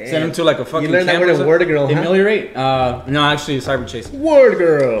fuck? Damn. Send him to like a fucking You learned that camp word or at something? Word Girl, huh? Ameliorate? No, actually, cyber chase. Word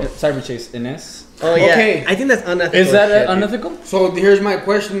girl. Cyber chase, Ines. Oh yeah. Okay. I think that's unethical. Is that shit, dude. unethical? So here's my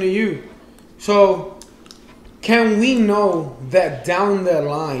question to you. So can we know that down the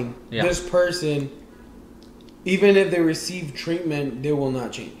line, Yeah. this person, even if they receive treatment, they will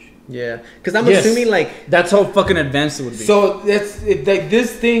not change? Yeah, because I'm Yes. assuming like That's how fucking advanced it would be. So like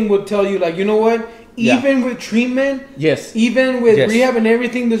this thing would tell you, like, you know what? Yeah. Even with treatment, yes. even with Yes. Mm-hmm. rehab and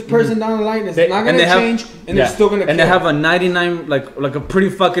everything, this person down the line is They- not and gonna they have- change, and yeah. they're still gonna. And they kill. have a 99, like a pretty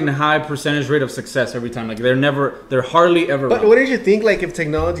fucking high percentage rate of success every time. Like they're hardly ever. But wrong. what did you think? Like, if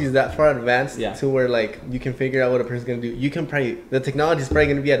technology is that far advanced Yeah. to where like you can figure out what a person's gonna do, you can probably the technology is probably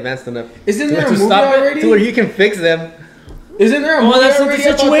gonna be advanced enough Isn't to there a movie stop it? already? to where you can fix them. Isn't there a movie that's not the already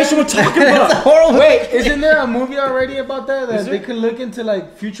about situation we're that? talking about. Horrible. Wait, isn't there a movie already about that? Is That there? they could look into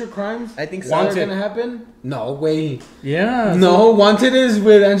like future crimes? I think so. that are Wanted. gonna happen? No way. Yeah. No, Wanted is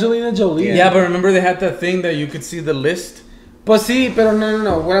with Angelina Jolie. Yeah, but remember they had that thing that you could see the list. But see, pero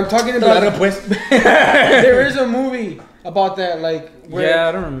no. What I'm talking about, there is a movie about that, like where Yeah,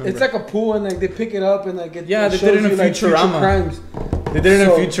 I don't remember. it's like a pool and like they pick it up and like it, Yeah, it they shows did it in you, like, future Futurama. crimes. They did it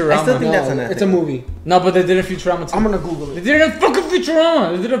So, in Futurama. I still think that's No, unethical. it's a movie. No, but they did it in Futurama too. I'm gonna Google They it. did it in fucking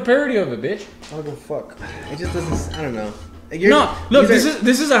Futurama. They did a parody of it, bitch. I'll go fuck. It just doesn't. I don't know. No, look, these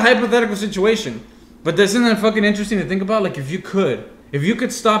this is a hypothetical situation, but isn't that fucking interesting to think about? Like, if you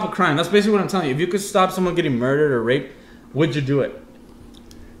could stop a crime, that's basically what I'm telling you. If you could stop someone getting murdered or raped, would you do it?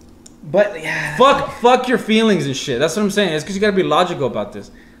 But yeah. Fuck your feelings and shit. That's what I'm saying. It's because you gotta be logical about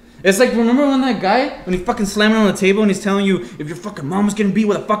this. It's like, remember when that guy, when he fucking slammed on the table and he's telling you, if your fucking mom was getting beat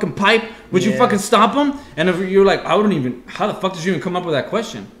with a fucking pipe, would you Yeah. fucking stop him? And if you're like, I wouldn't even, how the fuck did you even come up with that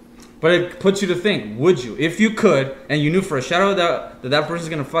question? But it puts you to think, would you? If you could, and you knew for a shadow of doubt that person's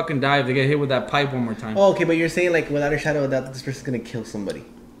gonna fucking die if they get hit with that pipe one more time. Oh, okay, but you're saying like without a shadow of doubt that this person's gonna kill somebody.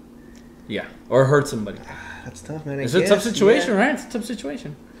 Yeah. Or hurt somebody. That's tough, man. It's a tough situation, right? It's a tough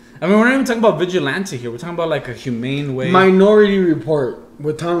situation. I mean, we're not even talking about vigilante here. We're talking about like a humane way. Minority Report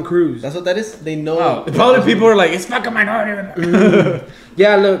with Tom Cruise. That's what that is. They know. Oh, probably people are like, it's fucking minority.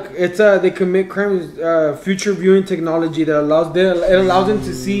 Yeah, look, it's they commit crimes. Future viewing technology that allows them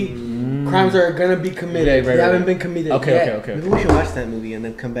to see crimes that are gonna be committed. Right, they right, haven't right. been committed. Okay, yet. okay. Maybe we should watch that movie and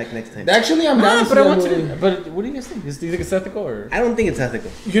then come back next time. Actually, I'm down. Nah, to but see I that want movie. to. But what do you guys think? Do you think it's ethical or? I don't think it's ethical.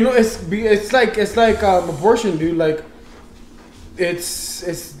 You know, it's like abortion, dude. Like, it's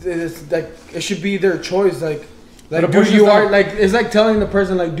like it should be their choice. Like dude, abortion's you not- are like it's like telling the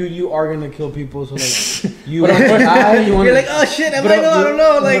person like, dude, you are gonna kill people. So like, you But want abortion- to die. You want You're like, oh shit, am But I go? I don't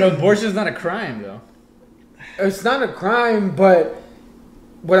know. But Like, abortion is not a crime, though. it's not a crime, but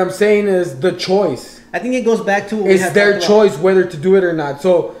what I'm saying is the choice. I think it goes back to what we It's had their talked choice whether to do it or not.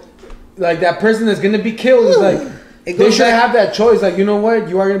 So, like that person that's gonna be killed is like It they goes should back- have that choice. Like, you know what,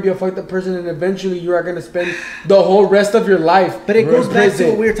 you are gonna be a fucked up person, and eventually you are gonna spend the whole rest of your life. But it goes in back to prison.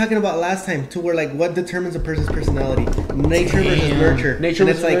 what we were talking about last time, to where like what determines a person's personality, nature versus nurture. Nature And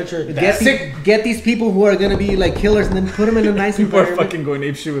it's versus like, nurture. Get these people who are gonna be like killers, and then put them in a nice People are environment. fucking going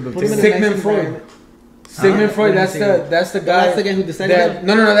apeshit with the Put 'em in a thing. Sigmund nice Freud. environment. Sigmund Huh? Freud. What is Sigmund? That's the guy. That's the guy who decided that. that?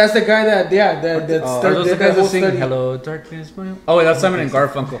 No. That's the guy that that Are started those the that guys whole that sing study. "Hello Darkness"? Oh, wait, that's Simon and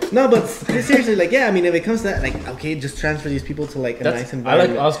Garfunkel. No, but seriously, like, yeah, I mean, if it comes to that, like, okay, just transfer these people to like a nice I like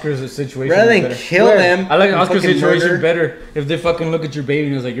environment. Oscar's situation Rather than better. kill Where? them. I like and Oscar's fucking situation murder. better if they fucking look at your baby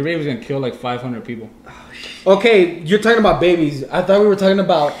and it's like, your baby's gonna kill like 500 people. Okay, you're talking about babies. I thought we were talking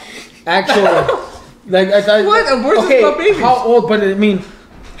about actual. Like I thought. What? Abortion's Okay, about babies. how old? But I mean,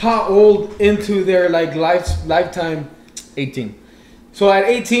 how old into their like lifetime? 18. So at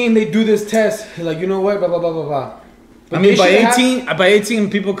 18, they do this test. Like, you know what? Blah blah blah blah blah. But I mean, they should have- by 18,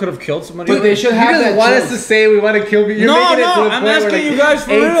 people could have killed somebody. But they should You have just that want choice. us to say we want to kill people. You're No, making it to no, the I'm point where, asking like, you guys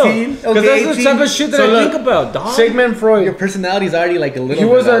for 18? real. Because Okay, that's the 18. type of shit that So I look, think about, dog. Sigmund Freud. Your personality's already like a little. He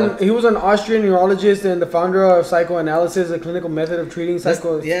was developed. an Austrian neurologist and the founder of psychoanalysis, a clinical method of treating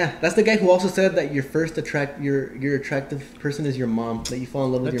psycho. Yeah, that's the guy who also said that your first your attractive person is your mom. That you fall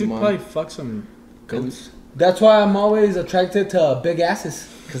in love That with dude your probably mom fucked some goats. That's why I'm always attracted to big asses.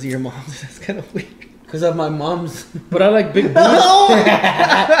 because of your mom. That's kind of weird. Because of my mom's. But I like big boobs.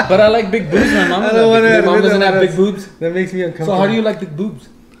 But I like big boobs. My mom I has don't wanna- Your mom admit doesn't that have big that's- boobs. That makes me uncomfortable. So how do you like big boobs?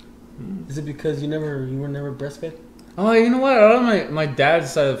 Is it because you were never breastfed? Oh, you know what? A lot of my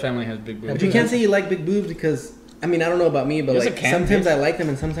dad's side of the family has big boobs. But you can't say you like big boobs because I mean I don't know about me, but Yes, like I can, sometimes bitch. I like them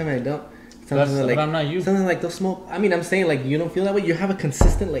and sometimes I don't. Sometimes That's- I like, but I'm not you. Sometimes like they'll smoke. I mean I'm saying like you don't feel that way. You have a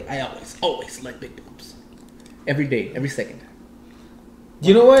consistent like I always like big boobs. Every day, every second.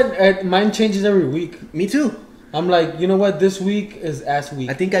 You know what? Mine changes every week. Me too. I'm like, you know what? This week is ass week.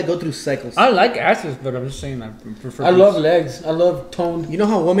 I think I go through cycles. I like asses, but I'm just saying I prefer. I love boobs. legs. I love toned. You know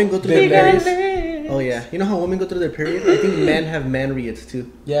how women go through Big their ass. periods? Oh yeah. You know how women go through their period? I think men have manriots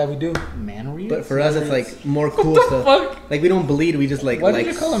too. Yeah, we do. Man-reads? But for us it's like more cool What the stuff. fuck? Like we don't bleed, we just like Why like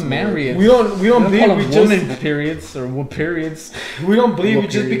did you call them smoke. man-reads? We don't You don't bleed. call We them just woman periods or periods. we don't bleed. What We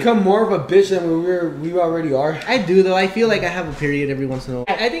just period? become more of a bitch than we already are. I do though. I feel like I have a period every once in a while.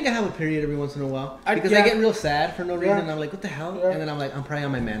 I think I have a period every once in a while because I yeah. get real sad for no reason. Yeah. And I'm like, what the hell? Yeah. And then I'm like, I'm probably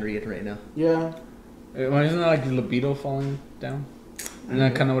on my manriot right now. Yeah. Isn't that like your libido falling down? Isn't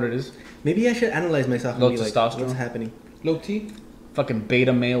that kind of what it is? Maybe I should analyze myself and Low be like, testosterone. what's happening? Low T. Fucking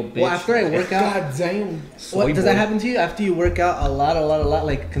beta male bitch. Well, after I work out, God damn. Soy what does boy. that happen to you? After you work out a lot,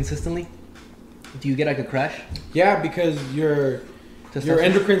 like consistently, do you get like a crash? Yeah, because your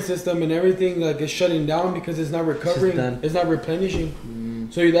endocrine system and everything like is shutting down because it's not recovering. It's not replenishing.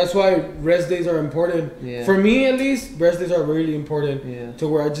 So that's why rest days are important. Yeah. For me, at least, rest days are really important. Yeah. To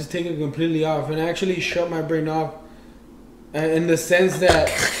where I just take it completely off and actually shut my brain off, in the sense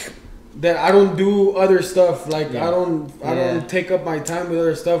that I don't do other stuff. Like I don't take up my time with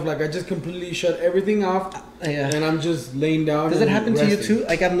other stuff. Like I just completely shut everything off. And I'm just laying down. Does it happen to you too?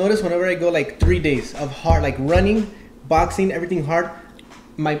 Like I've noticed whenever I go like 3 days of hard, like running, boxing, everything hard,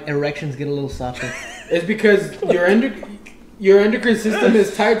 my erections get a little softer. It's because your endocrine system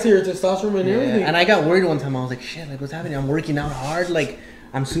is tied to your testosterone and everything. And I got worried one time. I was like, shit, like what's happening? I'm working out hard, like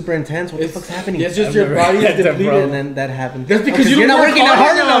I'm super intense. What the fuck's happening? It's just your body is depleted. And then that happens. That's because you're not working out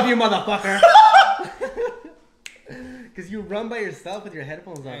hard enough, you motherfucker. Because you run by yourself with your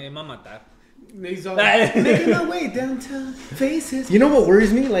headphones on. Hey, mama, making my way downtown faces. You know what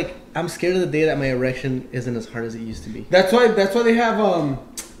worries me? Like I'm scared of the day that my erection isn't as hard as it used to be. That's why they have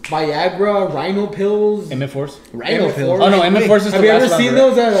Viagra, Rhino pills, MF4s. Rhino pills. Oh no, MF4s is. Have you ever seen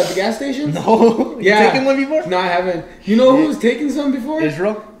those at the gas station? No. You taken one before? No, I haven't. You know who's taken some before?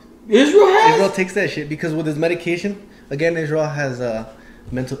 Israel. Israel takes that shit because with his medication, again, Israel has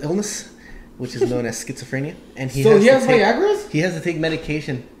mental illness, which is known as schizophrenia, and he has Viagra's. He has to take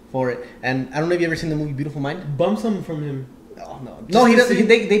medication for it, and I don't know if you ever seen the movie Beautiful Mind. Bum some from him. Oh, no, he doesn't.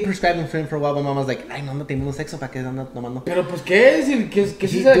 They prescribed him for him for a while, but Mama's like, ay, no ando teniendo sexo para que ando tomando. Pero pues qué es, que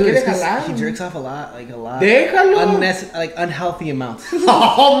si se quiere jalar. He jerks off a lot. Déjalo. Like unhealthy amounts.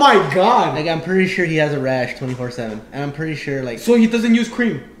 Oh my god. Like I'm pretty sure he has a rash 24/7, and I'm pretty sure like. So he doesn't use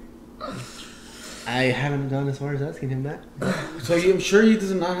cream. I haven't gone as far as asking him that. So I'm sure he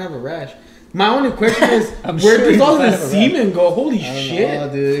does not have a rash. My only question is, where does all the semen go? Holy shit. Oh,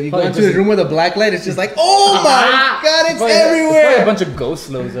 dude. If you go into his room with a black light, it's just like, oh my god, it's everywhere. It's probably a bunch of ghost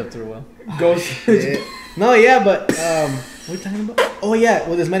slows after a while. No, yeah, but, what are you talking about? Oh, yeah,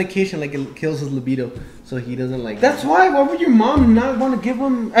 with his medication, like, it kills his libido. So he doesn't like. That's why. Why would your mom not want to give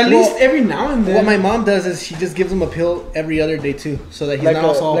him at least every now and then? What my mom does is she just gives him a pill every other day too, so that he's like not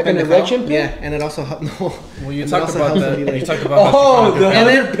also all an erection pill. Yeah, and it also no. Well, you talked about that. You talked about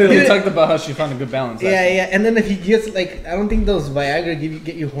you talked about how she found a good balance. Yeah, and then if he gets like, I don't think those Viagra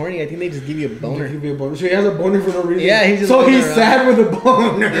get you horny. I think they just give you a boner. So he has a boner for no reason. Yeah, he's sad with a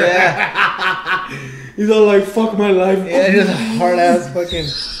boner. Yeah. He's all like, "Fuck my life." Yeah, just hard ass fucking.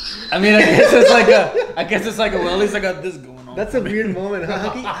 I mean, I guess it's like a well, at least I got this going on. That's a weird moment.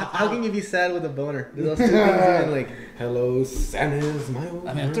 How can you be sad with a boner? Those two things even like, hello, Santa's my old.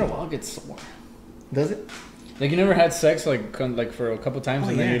 I mean, after a while, it gets sore. Does it? Like you never had sex like for a couple times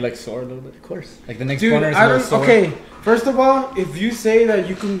and then you're like sore a little bit. Of course. Like the next boner is a little sore. Okay, first of all, if you say that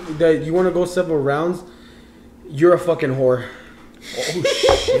you want to go several rounds, you're a fucking whore. Oh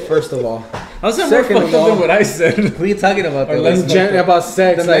shit! First of all, I was more fucked up than what I said. What are you talking about? About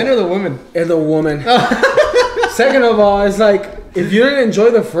sex, the man or the woman? And the woman. Second of all, it's like if you didn't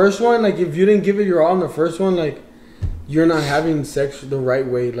enjoy the first one, like if you didn't give it your all in the first one, like you're not having sex the right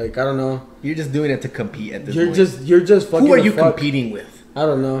way. Like I don't know. You're just doing it to compete at this point. You're just fucking. Who are you competing with? I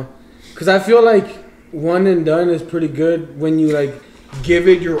don't know, because I feel like one and done is pretty good when you like give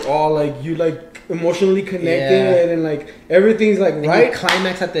it your all. Like you like. Emotionally connected and like everything's like and right. You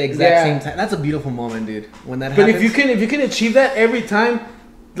climax at the exact same time. That's a beautiful moment, dude. When that happens. But if you can achieve that every time,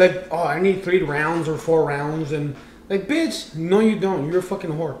 like I need 3 rounds or 4 rounds, and like bitch, no you don't. You're a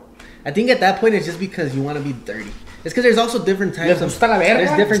fucking whore. I think at that point it's just because you want to be dirty. It's because there's also different types of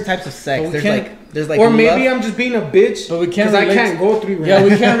sex. There's like or maybe I'm just being a bitch, but we can't. I can't go 3 rounds. Yeah,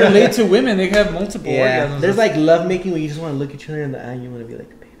 we can't relate to women. They have multiple orgasms. There's like love making where you just want to look each other in the eye and you want to be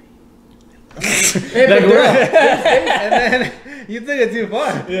like. Hey, like, and then you took it too far.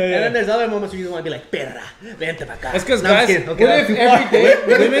 And then there's other moments where you just want to be like, perra, vente pa acá. That's because guys. What if every day,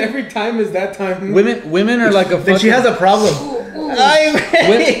 women, every time is that time? Women are like a. Then she has a problem.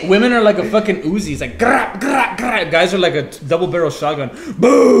 Women are like a fucking Uzi. It's like grap, grap, grap. Guys are like a double barrel shotgun.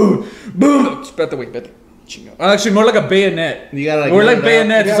 Boom, boom. Espérate. Actually, more like a bayonet. You gotta like. We're like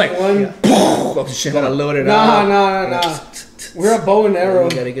bayonets. It's like one. Oh shit! Gotta load it up. No. We're a bow and arrow.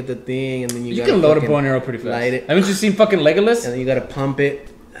 You gotta get the thing, and then you can load a bow and arrow pretty fast. Light it. Haven't you seen fucking Legolas? And then you gotta pump it,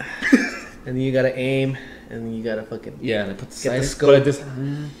 and then you gotta aim, and then you gotta fucking they put the scope.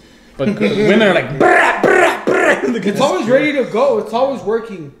 But women are like brah, brah, brah. It's always ready to go. It's always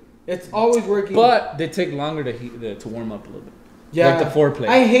working. But they take longer to warm up a little bit. Yeah, like the foreplay.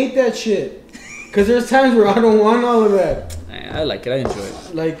 I hate that shit. Cause there's times where I don't want all of that. I like it. I enjoy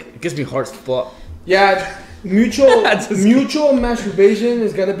it. Like it gives me hard as fuck. Yeah. Mutual masturbation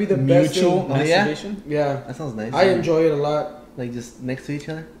is gonna be the best thing. Mutual masturbation? Yeah. That sounds nice. I enjoy it a lot. Like just next to each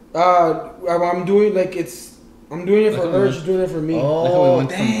other? I'm doing like it's I'm doing it for her. She's doing it for me. Oh, Like how we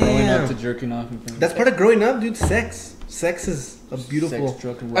went from growing damn. up to jerking off in front of That's part of growing up, dude. Sex is a beautiful. sex,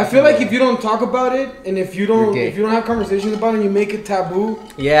 drug, and I feel like if you don't talk about it, and if you You're gay. don't have conversations about it, and you make it taboo,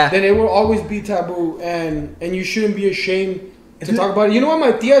 Yeah. then it will always be taboo, and you shouldn't be ashamed to talk about it. You know what?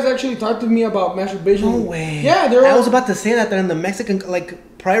 My tias actually talked to me about masturbation. No way. Yeah, they're. I was about to say that in the Mexican, like,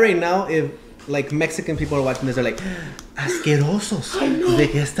 probably right now, if like Mexican people are watching this, they're like, asquerosos. ¿De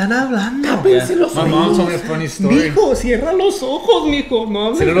qué están hablando? My mom told me a funny story. Mijo, cierra los ojos, mijo.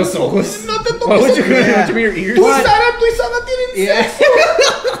 No, Cierra los ojos. No te Why would toques. you Yeah. give me your ears? Tú y Sara tienen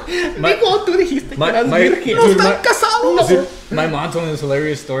Yeah. Mijo, tú dijiste que eras virgen. dude, casados. dude, my mom told me this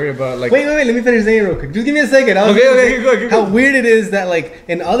hilarious story about like. Wait, let me finish saying it real quick. Just give me a second. I was Okay, gonna okay, say go, go, how go. weird it is that, like,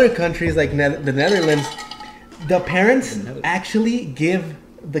 in other countries, like the Netherlands, the parents actually give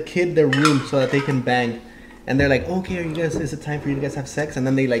the kid their room so that they can bang. And they're like, okay, are you guys? Is it time for you guys to have sex? And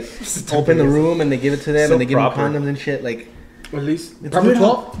then they like open the room and they give it to them So and they give proper. them condoms and shit. Like, At least it's probably weird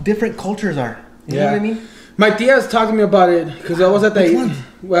how 12. different cultures are. You know what I mean? My tias talked to me about it because I was at Which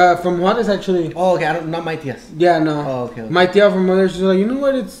the from Juarez actually. Oh, okay. Not my tias. Yeah, no. Oh, okay. My tia from mother, she's like, you know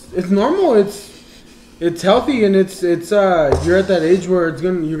what? It's normal. It's healthy, and it's you're at that age where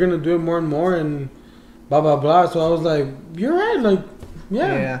you're gonna do it more and more, and blah blah blah. So I was like, you're right. Like,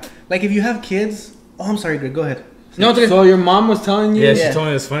 yeah. Like, if you have kids. Oh, I'm sorry, Greg. Go ahead. No, So your mom was telling you? Yeah, Yeah. she told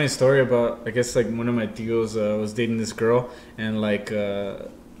me this funny story about, I guess, like, one of my tios was dating this girl, and like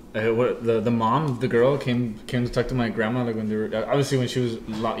the mom, the girl came to talk to my grandma, like when they were obviously when she was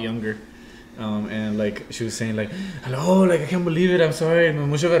a lot younger, and like she was saying like, hello, like I can't believe it, I'm sorry,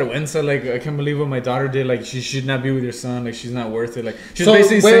 mucha vergüenza, like I can't believe what my daughter did, like she should not be with your son, like she's not worth it, like she's So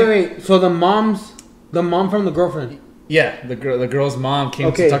basically saying, wait. So the mom from the girlfriend. yeah, the girl's mom came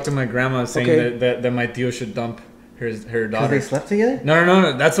Okay. to talk to my grandma saying Okay. that my tio should dump her Because daughter. they slept together?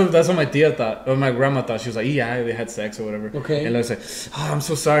 No. That's what my tia thought. Or my grandma thought. She was like, yeah, they had sex or whatever. Okay. And I was like, oh, I'm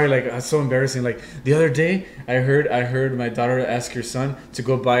so sorry. Like, it's so embarrassing. Like the other day, I heard my daughter ask your son to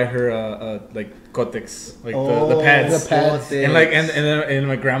go buy her like Kotex, like the pads. The pads. And like and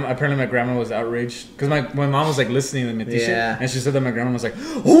my grandma was outraged because my mom was like listening to me, Yeah. and she said that my grandma was like,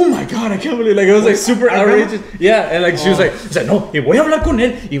 oh my god, I can't believe, like it was like super outrageous. Yeah, and like she was like no, y voy a hablar con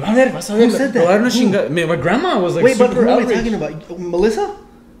él y va a ver, vas a ver. Who said that? le voy a dar una Who? chinga-" My grandma was like Wait, but super who are we outraged. talking about? Melissa?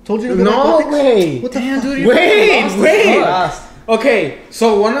 Told you to go No buy Kotex? way. What the Damn, fuck? dude, you're fucking Wait. lost. Okay,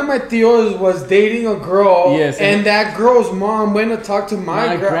 so one of my tios was dating a girl, Yes, and that girl's mom went to talk to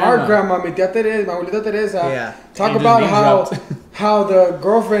My our grandma, mi tia Teresa, my abuelita Teresa, Yeah. talk You just about name how dropped. how the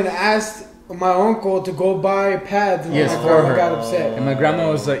girlfriend asked my uncle to go buy pads, and Yes, my for grandma her. got upset. And my grandma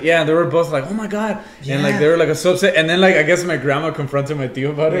was like, yeah, they were both like, oh my god, and like Yeah. they were like so upset. And then like I guess my grandma confronted my tío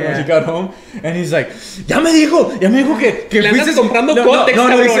about it when Yeah. she got home, and he's like, ya me dijo que Le andas fuiste comprando no, Kotex, no,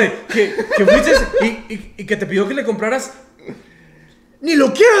 cabrón. dice que fuiste y que te pidió que le compraras. Ni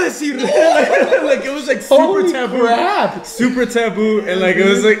lo quiero decir. Like it was like super Holy taboo. crap. Super taboo. And like it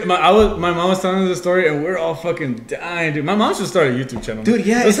was like my mom was telling us the story and we're all fucking dying, dude. My mom should start a YouTube channel. Dude,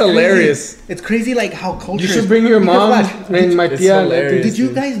 yeah. It's crazy. hilarious. It's crazy, like, how culture You should is- bring your Because mom watch, and my It's tia. hilarious. Did you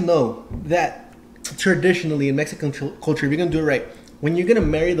dude. guys know that traditionally in Mexican culture, if you're gonna do it right, when you're gonna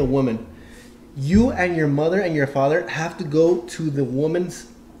marry the woman, you and your mother and your father have to go to the woman's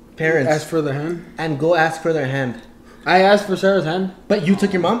parents Ask for the hand. and go ask for their hand. I asked for Sarah's hand. But you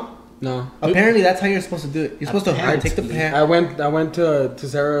took your mom? No. Apparently, that's how you're supposed to do it. You're supposed to take the hand. I went to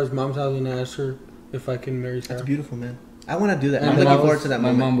Sarah's mom's house and I asked her if I can marry Sarah. That's beautiful, man. I want to do that. And I'm then looking I forward was- to that my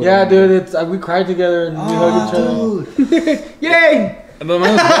moment. mom would- Yeah, dude, we cried together and we hugged each other. Oh, dude. Yay! But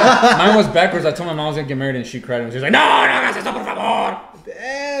mine was backwards. I told my mom I was gonna get married and she cried and she was like, no, hagas esto, por favor.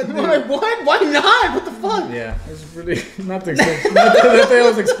 Damn, I'm dude. like, what? Why not? What the fuck? Yeah, it was really not the thing I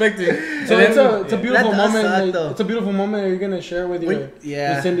was expecting. So And it's then- a beautiful That does moment. suck, Like, though. it's a beautiful moment that you're gonna share with your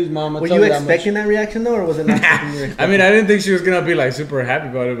Yeah. with Cindy's mom. I'll Were tell you that much. expecting that reaction, though, or was it not something you were expecting? I mean, I didn't think she was gonna be like super happy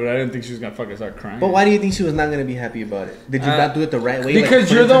about it, but I didn't think she was gonna fucking start crying. But why do you think she was not going to be happy about it? Did you not do it the right way? Because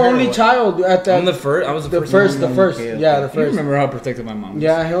like, you're the put it to her, or only what? child at that. I'm the first. I was the first. Okay, Yeah, the You first. remember how protective my mom was?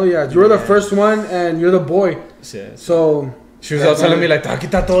 Yeah, hell yeah. You're the first one, and you're the boy. Yes. So She was all telling me like, aquí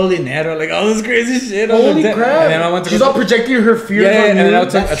está todo el dinero, like all this crazy shit. holy crap! And then I went to She's go all projecting her fears. yeah, on and you. then I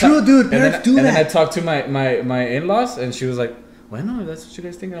took, That's true, dude. Parents do and then I that. talked to my in-laws, and she was like, bueno, that's what you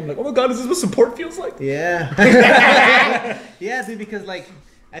guys think. And I'm like, oh my god, is this what support feels like? Yeah. Yeah, dude, because, like,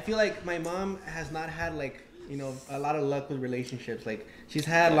 I feel like my mom has not had, like, you know, a lot of luck with relationships. Like she's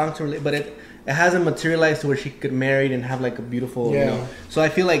had long-term, but it hasn't materialized to where she could get married and have like a beautiful, you know. So I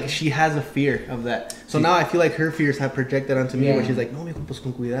feel like she has a fear of that. So now I feel like her fears have projected onto me, where she's like, no, pues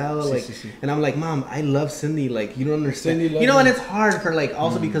con cuidado, like, and I'm like, Mom, I love Cindy, like you don't understand, you know, and it's hard for like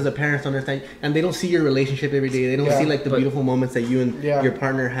also because the parents don't understand and they don't see your relationship every day. They don't see like the beautiful moments that you and your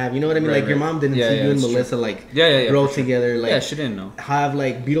partner have. You know what I mean? Like your mom didn't see you and Melissa like grow together, like she didn't know, have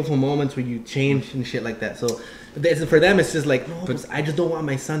like beautiful moments where you change and shit like that. So for them, it's just like, no, but I just don't want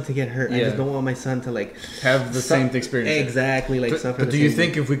my son to get hurt. I just don't want my son to like have the same experience. Exactly, like something. But do you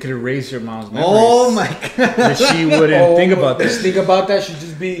think if we could erase your mom's memories, oh my god, that she wouldn't think about this? Think about that. She'd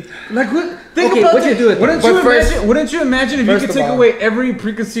just be like, what? Think about what you do. Wouldn't you imagine if you could take away every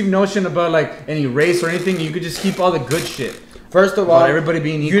preconceived notion about like any race or anything, and you could just keep all the good shit? First of all, everybody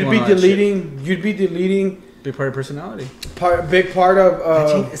being equal. You'd be deleting big part of personality. Big part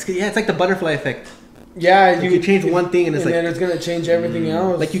of. It's like the butterfly effect. Yeah, you change one thing and it's like, then it's gonna change everything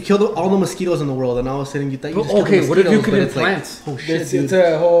else. Like you killed all the mosquitoes in the world, and all of a sudden you thought you just killed what if you could implant plants? Like, oh shit, it's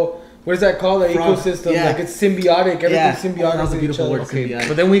a whole. What is that called? An ecosystem. Yeah. Like it's symbiotic. Everything's symbiotic. That's a beautiful word. Okay,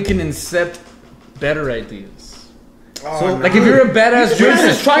 but then we can incept better ideas. So, like if you're a badass, you're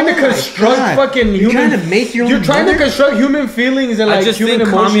just trying to construct fucking human. You're trying to make your own. You're trying to construct human feelings and like I just human think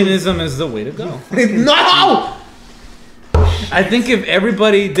emotions. communism is the way to go. No. I think if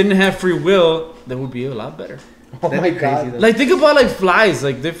everybody didn't have free will, that would be a lot better. Oh my god! Like think about like flies.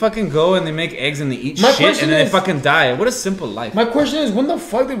 Like they fucking go and they make eggs and they eat shit and then they fucking die. What a simple life. My question is, when the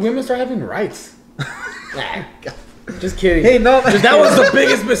fuck did women start having rights? Just kidding. Hey, no, that was the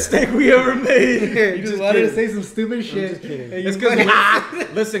biggest mistake we ever made. You just wanted to say some stupid shit. Just kidding. It's because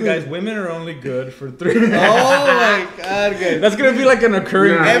listen, guys, women are only good for 3. Oh my god, guys. That's gonna be like an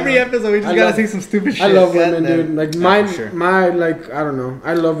occurring. Every episode, we just gotta say some stupid shit. I love women, dude. Like my like I don't know.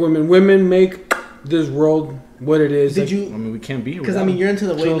 I love women. Women make this world what it is. Did like, you? I mean, we can't be. Because I mean, you're into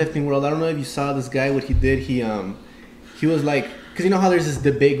the weightlifting world. I don't know if you saw this guy. What he did, he was like, because you know how there's this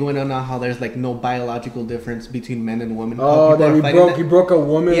debate going on now, how there's like no biological difference between men and women. Oh, that he broke a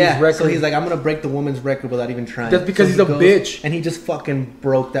woman's record. So he's like, I'm gonna break the woman's record without even trying. That's because he's a bitch, and he just fucking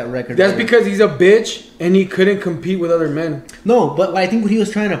broke that record. That's because he's a bitch, and he couldn't compete with other men. No, but I think what he was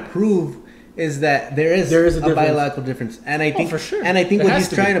trying to prove is that there is a biological difference, and I think for sure. And I think what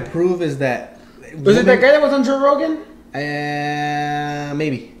he's trying to prove is that. Was it that guy that was on Joe Rogan?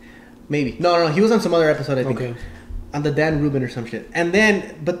 Maybe. No. He was on some other episode, I think. Okay. On the Dan Rubin or some shit. And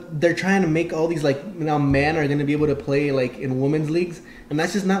then, but they're trying to make all these, like, now men are going to be able to play, like, in women's leagues. And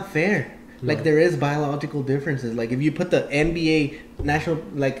that's just not fair. No. Like, there is biological differences. Like, if you put the NBA national,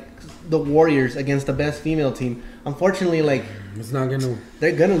 like, the Warriors against the best female team, unfortunately, like, it's not going to.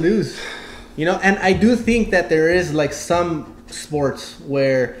 They're going to lose. You know? And I do think that there is, like, some sports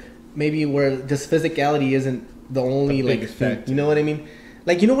where just physicality isn't the only like thing. You know what I mean?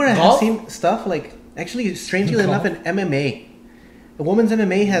 Like, you know where I have seen stuff like, actually, strangely enough, in MMA, a woman's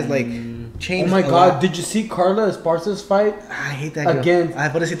MMA has like changed. Oh my god! Did you see Carla Esparza's fight? I hate that girl. Against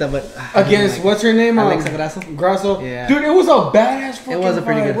against what's her name? Alexa Grasso. Yeah. Dude, it was a badass fucking fight. It was a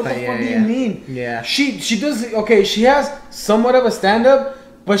pretty good fight. What the fuck do you mean? Yeah. She does okay. She has somewhat of a stand up,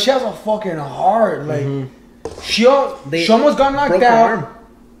 but she has a fucking heart. Like she almost got knocked out.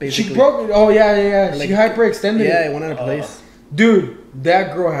 Basically. She broke it. Oh yeah. Like, she hyperextended. Yeah, it went out of place. Dude,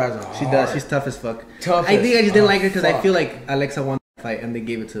 that girl has a heart. She does. She's tough as fuck. I think I just didn't like her because I feel like Alexa won the fight and they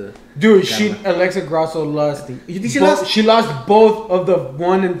gave it to. Dude, Alexa Grasso lost. You think she lost? She lost both of the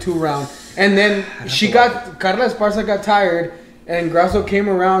 1 and 2 rounds, and then Carla Esparza got tired, and Grasso came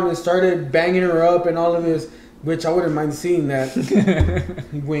around and started banging her up and all of this. Which I wouldn't mind seeing that.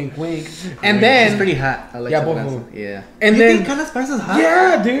 Wink, wink. And then she's pretty hot. Alexa Grasso. Yeah. And you then think Carla Esparza's hot?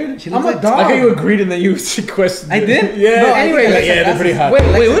 Yeah, dude. I'm a dog. Like how you agreed and then you questioned. I did. Yeah. No, anyway, they're pretty hot. Wait.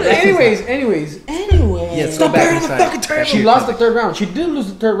 What? Anyways. Yeah, stop bearing the fucking turn. She lost the 3rd round. She did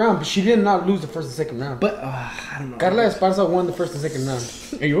lose the 3rd round, but she did not lose the 1st and 2nd round. But I don't know. Carla Esparza won the 1st and 2nd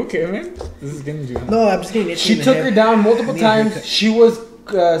round. Are you okay, man? This is getting you. No, I'm just getting itchy. She took her down multiple times. She was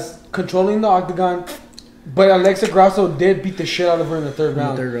controlling the octagon. But Alexa Grasso did beat the shit out of her in the 3rd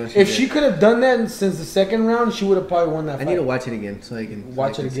round. If she could have done that since the 2nd round, she would have probably won that fight. I need to watch it again so I can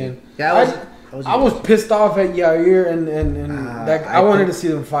watch it again. Yeah, I was pissed off at Yair and I wanted to see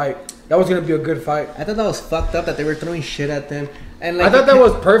them fight. That was gonna be a good fight. I thought that was fucked up that they were throwing shit at them. And like, I thought that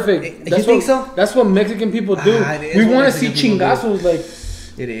was perfect. You think so? That's what Mexican people do. We want to see chingazos like.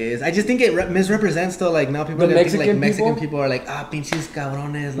 It is. I just think it misrepresents though. Like now people are gonna think like Mexican people are like pinches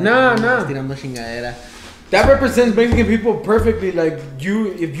cabrones. Like, nah. Tirando chingadera. That represents Mexican people perfectly. Like if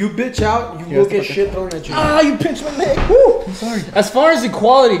you bitch out, you will get shit thrown at you. You pinched my leg. Woo! I'm sorry. As far as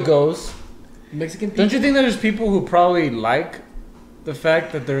equality goes, Mexican people. Don't you think that there's people who probably like the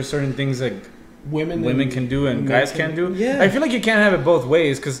fact that there are certain things that women can do and guys can't do? Yeah. I feel like you can't have it both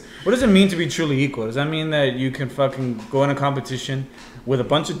ways, because what does it mean to be truly equal? Does that mean that you can fucking go in a competition with a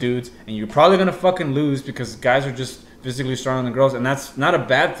bunch of dudes and you're probably gonna fucking lose because guys are just physically stronger than girls? And that's not a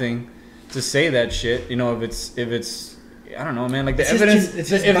bad thing to say that shit. You know, if it's I don't know, man. Like the evidence, if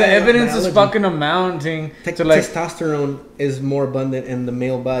the evidence is fucking amounting to like testosterone is more abundant in the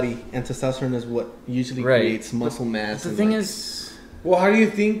male body, and testosterone is what usually creates muscle mass. The thing is, well, how do you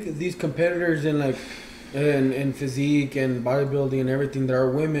think these competitors in like in physique and bodybuilding and everything that are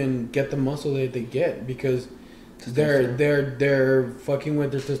women get the muscle that they get? Because they're fucking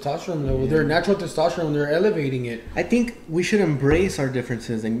with their testosterone level, their natural testosterone. They're elevating it. I think we should embrace our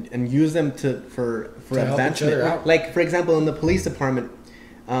differences and use them for advancement. Like, for example, in the police department,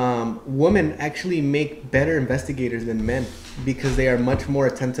 women actually make better investigators than men because they are much more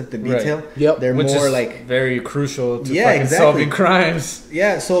attentive to detail. Right. Yep. They're which more is like very crucial to Yeah, fucking solving crimes.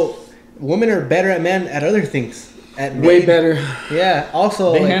 Yeah, so women are better at men at other things. Way better. Yeah.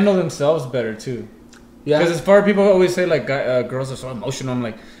 Also, They handle themselves better too. Yeah. Because as far as people always say, like girls are so emotional. I'm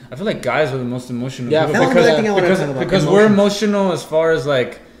like, I feel like guys are the most emotional. Yeah, people that's another thing I want to talk about. because we're emotional as far as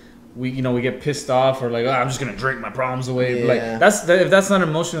like we get pissed off or like, I'm just gonna drink my problems away. Yeah. Like if that's not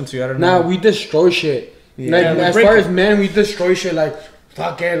emotional to you, I don't know. Nah, we destroy shit. Yeah. Like, Yeah, as far as men, we destroy shit. Like,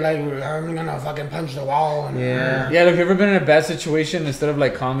 fuck it, like I'm gonna fucking punch the wall. And, Yeah. Yeah, like, have you ever been in a bad situation, instead of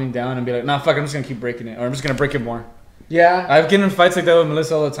like calming down and be like, nah, fuck, I'm just gonna keep breaking it, or I'm just gonna break it more. Yeah. I've get in fights like that with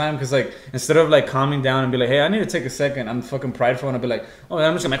Melissa all the time, because like instead of like calming down and be like, hey, I need to take a second, I'm fucking prideful and I'll be like, oh man,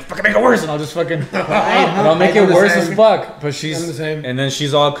 I'm just gonna fucking make it worse, and I'll just fucking and I'll make it worse as fuck. But I'm she's the same. and then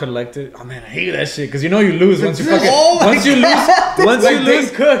she's all collected. Oh man, I hate that shit, because you know you lose once you fucking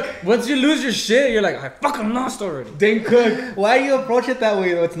once you lose your shit, you're like, I fucking lost already. Dane Cook. why do you approach it that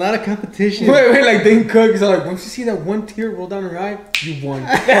way though? It's not a competition. Wait, like Dane Cook is like, once you see that one tear roll down her eye, you won.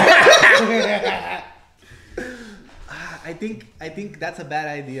 I think that's a bad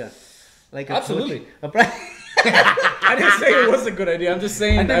idea. Like Absolutely. I I didn't say it was a good idea. I'm just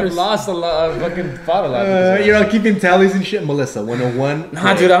saying I've lost a lot. I've fucking fought a lot. you're not keeping tallies and shit. Melissa, 101.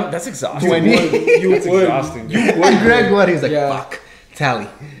 Nah, dude, that's exhausting. 20. You That's would. exhausting. When Greg what? He's like, Yeah. fuck. Tally.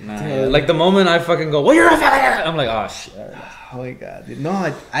 Nah, yeah. Like the moment I fucking go, well, you're a failure, I'm like, oh shit. Oh my god, dude. No,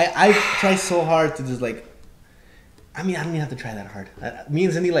 I try so hard to just like. I mean, I don't even have to try that hard. Me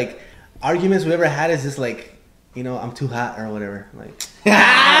and Cindy, like, arguments we ever had is just like, you know, I'm too hot or whatever. Like,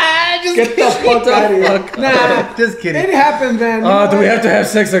 Just get the fuck out of here. nah, just kidding. It happens, man. Oh, do we have to have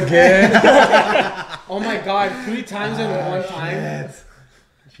sex again? Oh my god, 3 times in one time.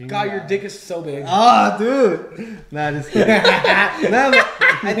 God, your dick is so big. Oh, dude. Nah, just kidding. Nah, but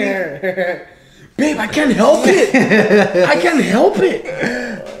I think. Babe, I can't help it. I can't help it.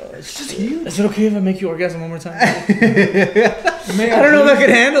 It's just you. Is it okay if I make you orgasm one more time? Man, I don't know if I can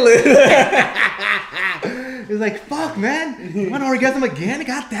handle it. It's like, fuck, man. You want to orgasm again?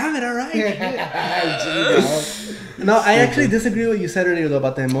 God damn it, all right. No, I actually disagree with what you said earlier, though,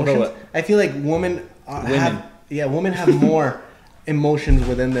 about the emotions. What? I feel like women have more emotions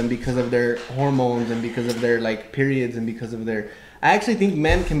within them because of their hormones and because of their, like, periods and because of their... I actually think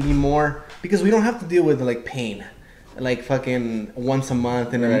men can be more... Because we don't have to deal with, like, pain. Like, fucking once a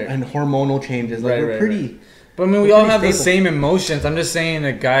month and, and hormonal changes. Like, we're pretty... But I mean, we all have the same emotions. I'm just saying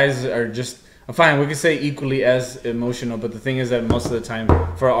that guys are just... Fine, we could say equally as emotional, but the thing is that most of the time,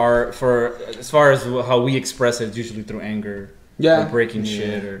 for as far as how we express it, it's usually through anger, or breaking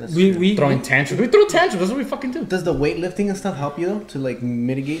shit, or we throwing tantrums. We throw tantrums. That's what we fucking do. Does the weightlifting and stuff help you though to like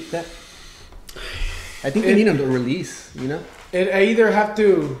mitigate that? I think you need them to release. You know, I either have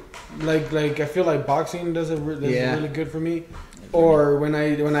to like I feel like boxing does really good for me, or when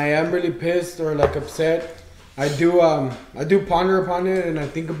I am really pissed or like upset. I do ponder upon it and I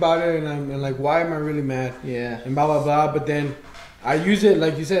think about it and I'm like, why am I really mad? Yeah. And blah blah blah. But then I use it,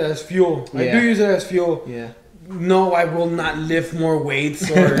 like you said, as fuel. I do use it as fuel. Yeah. No, I will not lift more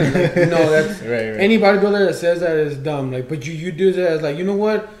weights or like, no. That's any bodybuilder that says that is dumb. Like, but you do that as like, you know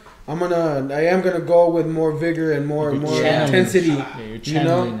what? I am gonna go with more vigor and more intensity. Yeah, you're you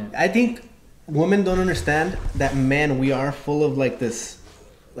know. it. I think women don't understand that men, we are full of like this.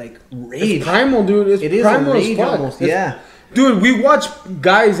 Like rage. It's primal, dude. It is primal as fuck. Almost. Yeah. Dude, we watch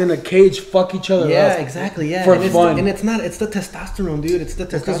guys in a cage fuck each other up. Yeah, exactly. Yeah, for and fun. It's the testosterone, dude. It's the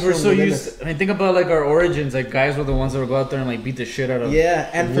testosterone. Because we're so used. I mean, think about like our origins. Like guys were the ones that would go out there and like beat the shit out of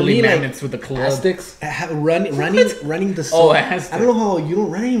and for woolly me, mammoths like, with the club. Aztecs. running the sun. Oh, Aztecs. I don't know how you don't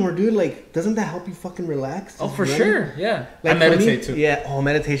run anymore, dude. Like, doesn't that help you fucking relax? Oh, Just for running? sure. Yeah. Like, I meditate too. Yeah. Oh,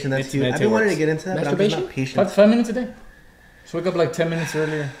 meditation. That's huge. I've been wanting to get into that, but I'm just not patient. 5 minutes a day. So wake up like 10 minutes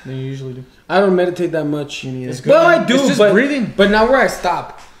earlier than you usually do. I don't meditate that much. It's good. Well, I do, it's just but breathing. But not where I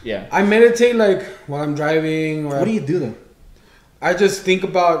stop. Yeah. I meditate like while I'm driving. Or What do you do though? I just think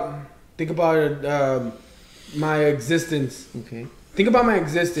about my existence. Okay. Think about my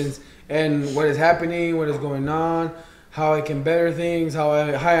existence and what is happening, what is going on, how I can better things, how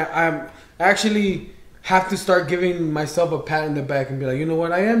I actually have to start giving myself a pat in the back and be like, you know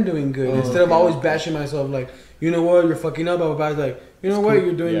what, I am doing good. Instead of always bashing myself like, you know what, you're fucking up. I was like, you know what,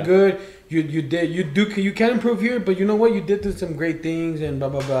 you're doing good. You can improve here, but you know what, you did do some great things and blah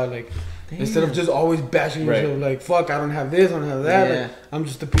blah blah. Like, instead of just always bashing yourself like, fuck, I don't have this, I don't have that. Yeah. Like, I'm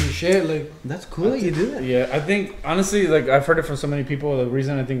just a piece of shit. Like, that's cool that you do that. Yeah, I think honestly, like I've heard it from so many people. The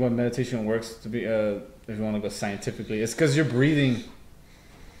reason I think what meditation works to be, if you want to go scientifically, it's because you're breathing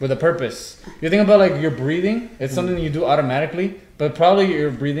with a purpose. You think about like your breathing. It's something you do automatically, but probably your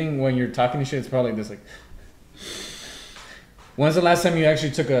breathing when you're talking to shit, it's probably like this, like. When's the last time you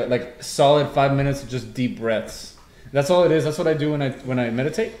actually took a like solid 5 minutes of just deep breaths? That's all it is. That's what I do when I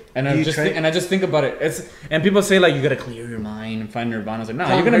meditate, and I just think about it. And people say like you gotta clear your mind and find nirvana. It's like,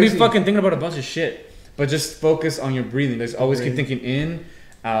 no, you're gonna be fucking thinking about a bunch of shit, but just focus on your breathing. Like always keep thinking in,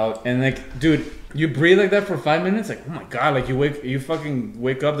 out, and like, dude, you breathe like that for 5 minutes. Like, oh my god, like you fucking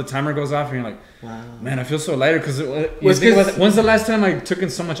wake up, the timer goes off, and you're like, wow, man, I feel so lighter because when's the last time I took in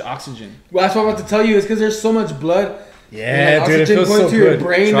so much oxygen? Well, that's what I'm about to tell you. It's because there's so much blood. Yeah, like, dude, it feels going so to good. your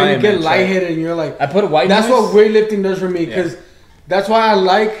brain and you get lightheaded and you're like, I put white that's noise. what weightlifting does for me, because that's why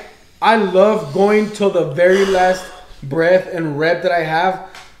I love going till the very last breath and rep that I have,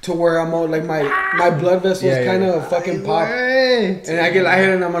 to where I'm all, like my blood vessels kind of fucking pop, and I get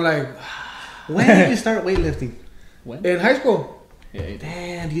lightheaded and I'm like, when did you start weightlifting? When? In high school. Yeah,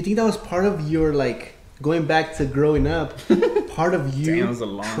 damn, do you think that was part of your like going back to growing up, part of you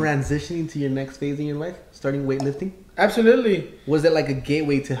transitioning to your next phase in your life, starting weightlifting? Absolutely. Was it like a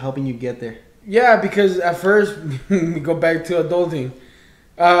gateway to helping you get there? Yeah, because at first, we go back to adulting,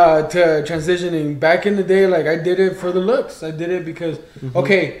 to transitioning. Back in the day, like, I did it for the looks. I did it because,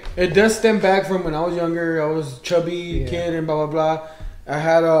 okay, it does stem back from when I was younger. I was chubby kid and blah, blah, blah. I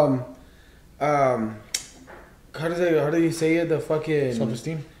had, how do you say it? The fucking...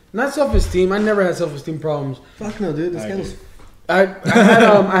 Self-esteem? Not self-esteem. I never had self-esteem problems. Fuck no, dude. This guy was... I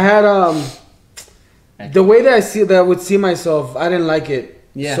had the way that I would see myself, I didn't like it.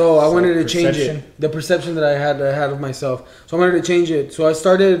 Yeah. So I wanted to change it. The perception that I had of myself. So I wanted to change it. So I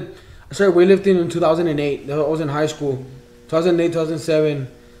started weightlifting in 2008. I was in high school. 2008, 2007.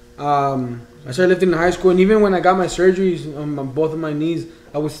 I started lifting in high school, and even when I got my surgeries on both of my knees,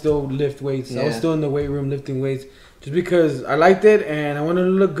 I would still lift weights. Yeah. I was still in the weight room lifting weights, just because I liked it and I wanted to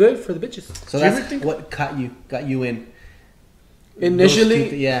look good for the bitches. So that's what got you in.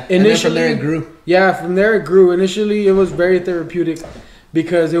 Initially, and then from there it grew. Yeah, from there it grew. Initially, it was very therapeutic,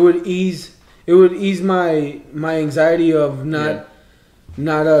 because it would ease my anxiety of not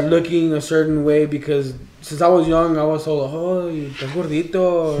looking a certain way, because since I was young, I was told, oh, estás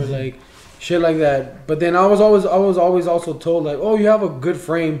gordito, or like shit like that. But then I was always also told, like, oh, you have a good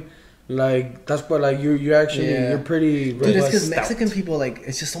frame. Like, that's what, like, you're actually, you're pretty robust. Dude, it's because Mexican people, like,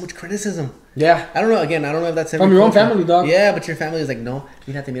 it's just so much criticism. Yeah. I don't know, again, I don't know if that's from your own family, dog. Yeah, but your family is like, no,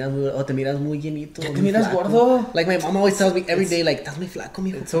 mira, te miras muy llenito. Te miras gordo. Like, my mom always tells me every day, like, estás muy flaco,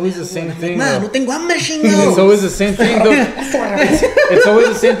 mijo. It's always the same thing. No tengo hambre, chingo. It's always the same thing, though. It's always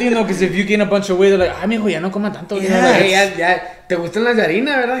the same thing, though, because if you gain a bunch of weight, they're like, ay, mijo, ya no coma tanto. Yeah. Te gustan las de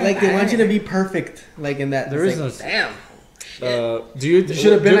harina, ¿verdad? Like, they want you to be perfect, like, in that. There is no... Damn. You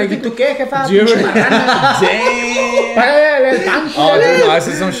should have been like, ¿tú qué, jefa? Do you ever? Damn. Oh, dude, no, I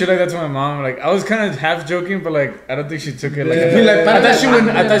said some shit like that to my mom. Like, I was kind of half joking, but like, I don't think she took it. Like,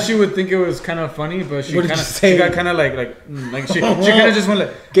 I thought she would think it was kind of funny, but she got kind of like she kind of just went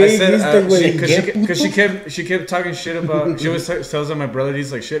like. I said, because she kept talking shit about. She always tells that my brother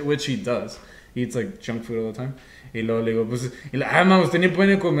eats like shit, which he does. He eats like junk food all the time. Y luego le digo, pues, ma, usted ni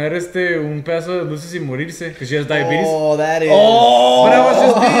puede comer un pedazo de dulces sin morirse, because she has diabetes. Oh, that is. Oh, but I was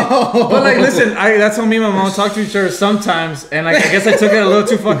just being, but like, listen, that's how me and my mom talk to each other sometimes, and like, I guess I took it a little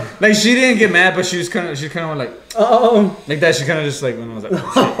too far. Like, she didn't get mad, but she kind of like, like that. She kind of just like, when I was like,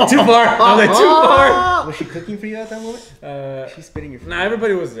 oh, shit, too far. I was like, too far. Was she cooking for you at that moment? She's spitting your food. Nah,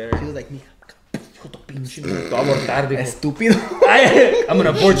 everybody was there. She was like, mija. Estúpido. I'm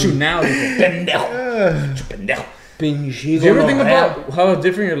gonna abort you now. Pendejo. Do you ever think about how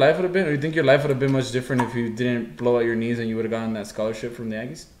different your life would have been, or you think your life would have been much different if you didn't blow out your knees and you would have gotten that scholarship from the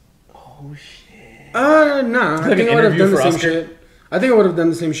Aggies? Oh shit. Nah. I think I would have done the same shit. I think I would have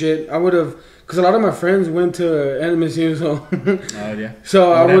done the same shit. I would have, because a lot of my friends went to NMSU, so. Oh yeah.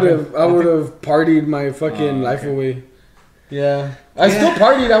 So I would have partied my fucking life away. Yeah. I still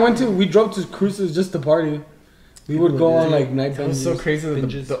partied. We drove to cruises just to party. We would go on like night. That was so crazy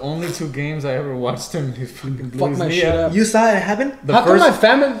that the only 2 games I ever watched him, he fucking blew Fuck his my knee shit up. up. You saw it happen? How come my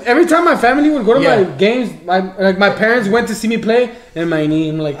family? Every time my family would go to my games, my parents went to see me play, and my knee.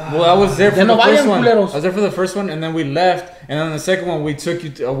 I'm like, well, I was there for the no first vayan, one. culeros. I was there for the first one, and then we left. And then the second one, we took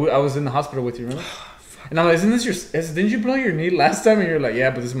you. I was in the hospital with you, remember? And I'm like, isn't this your? Didn't you blow your knee last time? And you're like, yeah,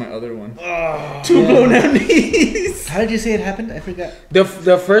 but this is my other one. 2 blown out knees. How did you say it happened? I forgot. The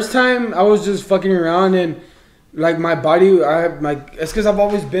first time I was just fucking around and like my body, it's because I've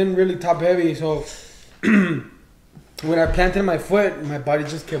always been really top heavy. So when I planted my foot, my body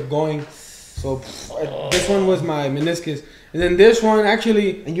just kept going. So this one was my meniscus, and then this one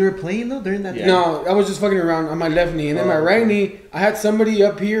actually. And you were playing though during that? Yeah. No, I was just fucking around on my left knee, and then my right knee, I had somebody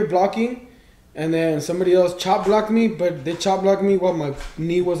up here blocking. And then somebody else chop blocked me, but they chop blocked me while my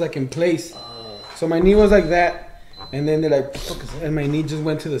knee was like in place. So my knee was like that, and then they're like, and my knee just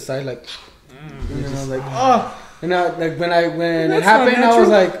went to the side like, and then I was like, oh, and I, like when it happened, I was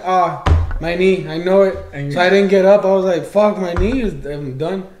like, oh, my knee, I know it. So I didn't get up. I was like, fuck, my knee I'm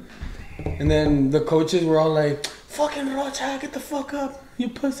done. And then the coaches were all like, fucking Rocha, get the fuck up, you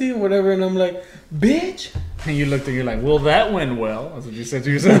pussy, or whatever. And I'm like, bitch. And you looked and you're like, well, that went well. That's what you said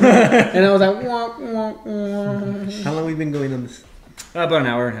to yourself. And I was like, wah, wah, wah. How long have we been going on this? About an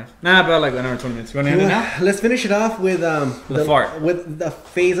hour and a half. Nah, about like an hour and 20 minutes. You want to end it now? Let's finish it off with the fart. With the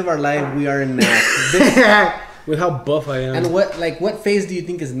phase of our life we are in now. With how buff I am. And what phase do you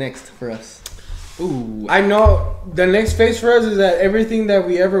think is next for us? Ooh, I know the next phase for us is that everything that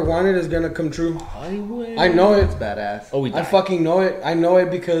we ever wanted is gonna come true. Hollywood. I know it. It's badass. Oh, I fucking know it. I know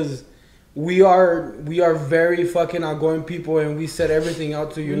it because we are very fucking outgoing people, and we set everything out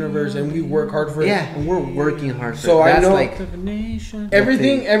to the universe, and we work hard for it. Yeah, and we're working hard for So it. I That's know like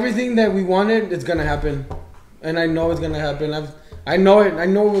everything that we wanted is gonna happen, and I know it's gonna happen. I know it. I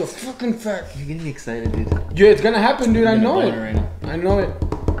know the fucking fact. You're getting excited, dude. Yeah, it's gonna happen, dude. I know it. Right now. I know it.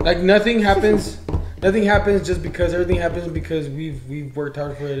 Like nothing happens. Nothing happens just because. Everything happens because we've worked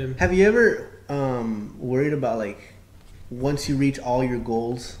hard for it. And Have you ever worried about like once you reach all your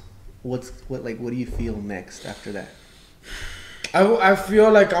goals, what do you feel next after that? I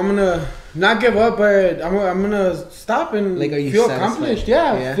feel like I'm gonna not give up, but I'm gonna stop and Like, are you feel satisfied? accomplished.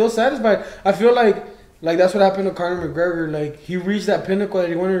 Yeah, Yeah. feel satisfied. I feel like that's what happened to Conor McGregor. Like he reached that pinnacle that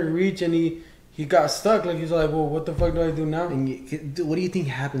he wanted to reach, and he got stuck. Like he's like, well, what the fuck do I do now? And what do you think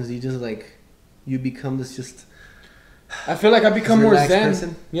happens? You just you become this just I feel like I become more relaxed zen.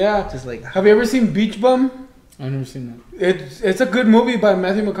 person? Yeah. Just like Have you ever seen Beach Bum? I've never seen that. It's a good movie by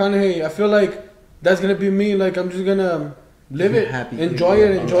Matthew McConaughey. I feel like that's gonna be me. Like I'm just gonna live You're it, happy. enjoy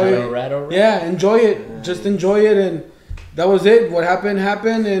You're it, enjoy it. Right. Yeah, enjoy it. Just enjoy it, and that was it. What happened,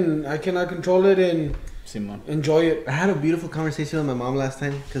 and I cannot control it, and Simon. enjoy it. I had a beautiful conversation with my mom last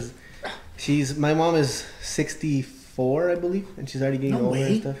time because my mom is 64, I believe, and she's already getting No Oh, way.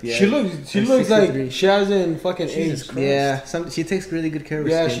 older and stuff. Yeah. She looks 63. like she hasn't fucking Jesus aged. Christ. Yeah, she takes really good care of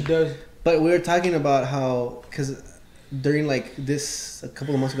her Yeah, skin. she does. But we were talking about how, because during like a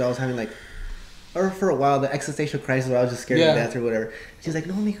couple of months ago, I was having or for a while, the existential crisis where I was just scared Yeah. to death or whatever. She's like,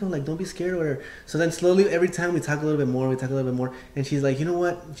 no, Mijo, like, don't be scared or whatever. So then slowly, every time we talk a little bit more, and she's like, you know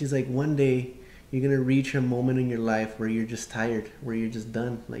what? She's like, one day you're going to reach a moment in your life where you're just tired, where you're just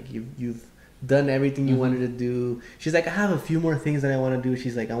done. Like, you've done everything you wanted to do. She's like, I have a few more things that I want to do.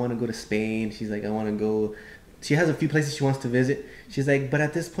 She's like, I want to go to Spain. She's like, I want to go. She has a few places she wants to visit. She's like, but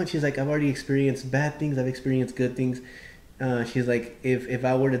at this point, she's like, I've already experienced bad things. I've experienced good things. She's like, if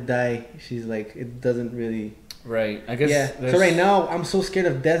I were to die, she's like, it doesn't really. Right. I guess. Yeah. So right now, I'm so scared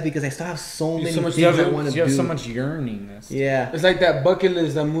of death because I still have so many things you I want to do. have so much yearning. Yeah. It's like that bucket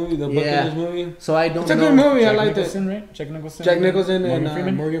list, that movie, the bucket Yeah. list movie. So I don't It's a know. good movie. I Jack liked Nicholson, it. right? Jack Nicholson. Jack Nicholson and Morgan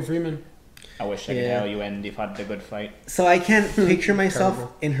Freeman? Morgan Freeman. I wish I could Yeah. tell you and you fought the good fight. So I can't picture myself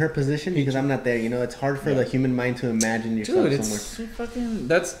Terrible. in her position because I'm not there. You know, it's hard for the human mind to imagine yourself Dude, somewhere. it's fucking.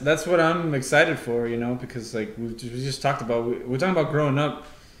 That's what I'm excited for. You know, because like we just talked about. We're talking about growing up.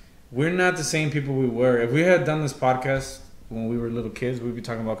 We're not the same people we were. If we had done this podcast when we were little kids, we'd be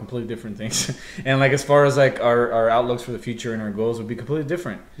talking about completely different things. And like as far as like our outlooks for the future and our goals would be completely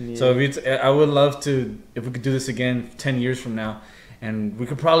different. Yeah. So I would love to, if we could do this again 10 years from now. And we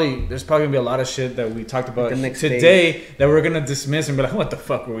could there's probably gonna be a lot of shit that we talked about The next today that we're gonna dismiss and be like, what the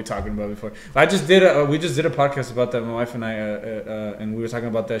fuck were we talking about before? We just did a podcast about that, my wife and I, and we were talking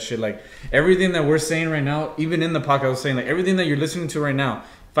about that shit. Like everything that we're saying right now, even in the podcast, I was saying like everything that you're listening to right now,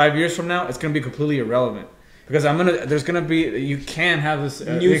 5 years from now, it's gonna be completely irrelevant. Because you can have this,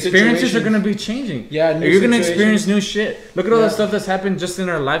 the New experiences situations. are gonna be changing. Yeah, new you're gonna situations. experience new shit. Look at all Yeah. the stuff that's happened just in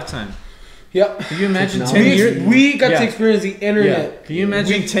our lifetime. Yep. Can you imagine 10 We, years? we got to Yeah. experience the internet. Yeah. Can you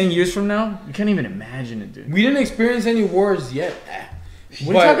imagine 10 years from now? You can't even imagine it, dude. We didn't experience any wars yet.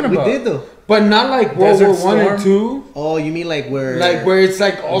 What are you talking about? We did though. But not like World Desert War One and Storm? Two. Oh, you mean like where? It's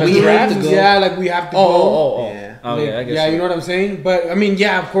like all We the have to rooms, go. yeah, like we have to go. Oh. Yeah. Oh, Like, yeah, I guess. yeah, so. you know what I'm saying? But I mean,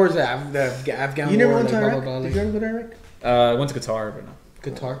 yeah, of course, the Afghan You never war, went to like, Iraq? blah, blah, Did blah, you ever go to Iraq? I went to Qatar, but no.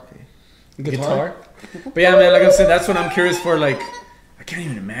 Guitar. But yeah, man, like I said, that's what I'm curious for. Like, I can't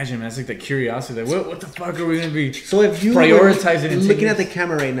even imagine, man. It's like the curiosity. Like, what the fuck are we gonna be? So if you Prioritize it were in 10 looking at years. the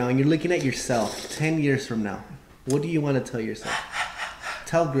camera right now and you're looking at yourself 10 years from now, what do you want to tell yourself?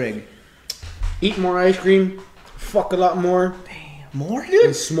 Tell Greg. Eat more ice cream, fuck a lot more, More, and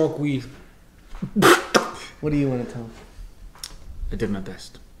dude? smoke weed. What do you want to tell him? I did my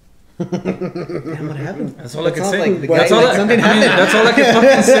best. Damn, what happened? That's all I can sounds say. like the That's guy- all. like something I mean, happened. that's all I can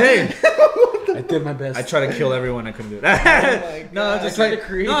fucking say. I did my best. I try to kill everyone. I couldn't do it. my No, God. just I tried like to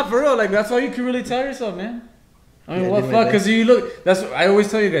create- no, for real. Like that's all you can really tell yourself, man. I mean, Yeah, I what did my fuck? best. Because you look. That's what I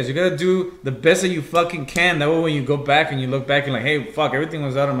always tell you guys. You gotta do the best that you fucking can. That way, when you go back and you look back and like, hey, fuck, everything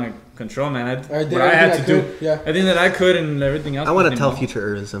was out of my control, man. I did what I had to everything I do. could, yeah. Everything that I could and everything else. I want to was tell involved. future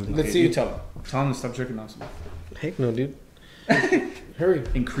Irvin something. Let's Okay, see. you tell him. Tell him to stop jerking off. Heck no, dude. Hurry.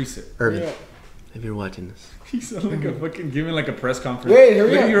 Increase it. Irvin, Yeah. if you're watching this, He sounded like a fucking giving like a press conference. Wait, hurry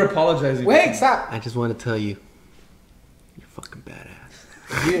Look at up. you're apologizing. Wait, stop. I just want to tell you, you're fucking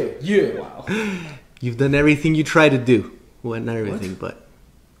badass. Yeah. Wow. You've done everything you tried to do. Well, not everything, but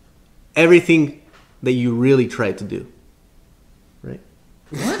everything that you really tried to do. Right?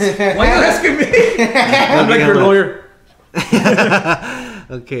 Why are you asking me? I'm like your lawyer.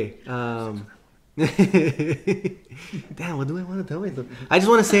 Okay. Damn, what do I want to tell myself? I just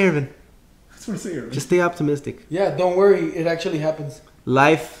want to say, Irvin, That's what I say. just stay optimistic. Yeah, don't worry. It actually happens.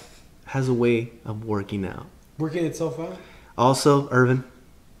 Life has a way of working out. Working itself out. Also, Irvin,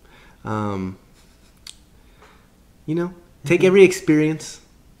 you know, take every experience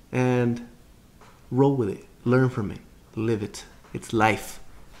and roll with it. Learn from it. Live it. It's life.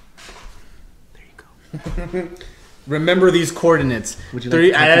 There you go. Remember these coordinates. Would you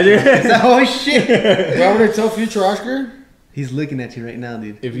Three. like to oh shit! Why would I tell future Oscar? He's looking at you right now,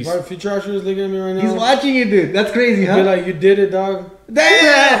 dude. If you Why future Oscar is looking at me right now? He's watching you, dude. That's crazy, Be huh? like, you did it, dog.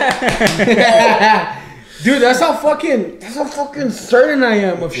 Damn! Dude, that's how fucking certain I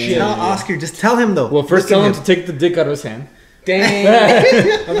am of shit. Tell Oscar. Just tell him though. well, first Look at tell him to take the dick out of his hand. Dang.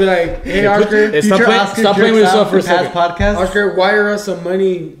 I'll be like, hey, Oscar. Stop Future playing- Oscar stop playing jerks with yourself off for a the past second. podcast. Oscar, wire us some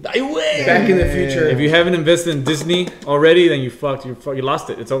money I win. back in the future. If you haven't invested in Disney already, then you fucked. You lost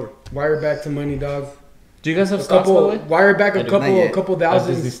it. It's over. Wire back to money, dog. Do you guys have A stocks, by the couple, way? wire back I a do. couple, Not yet. a couple Disney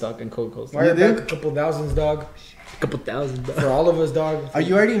thousands. stock and Cold Coast. Wire You do? back a couple thousands, dog. Couple thousand. For all of us, dog. Are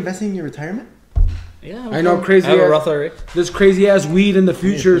you already investing in your retirement? Yeah, I know, crazy. I have a ass- Roth IRA. There's crazy ass weed in the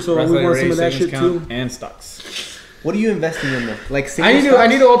future, so Roth we want IRA, some of that savings shit account, too. and stocks. What are you investing in though? Like I single need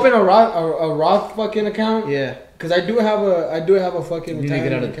stocks? to open a Roth fucking account. Yeah. Cause I do have a fucking You need to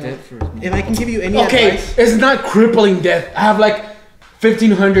get out retirement of account. debt first. If I can give you any Okay, advice. it's not crippling debt. I have like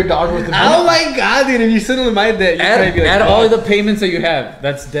 $1,500 worth of Oh debt. my god, dude! If you sit on my debt, you Add, be like, add fuck. all the payments that you have.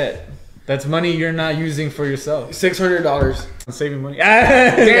 That's debt. That's money you're not using for yourself. $600. Saving money.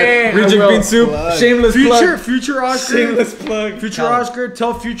 Damn, Reject I will. bean soup. Plug. Shameless plug. Future Oscar. Shameless plug. Future Oscar,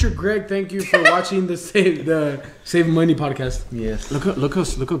 tell future Greg thank you for watching the Save Money podcast. Yes. Look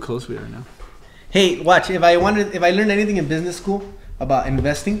how close we are now. Hey, watch. If I learned anything in business school about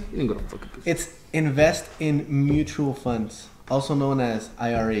investing, You didn't go to fucking business. it's invest in mutual funds, also known as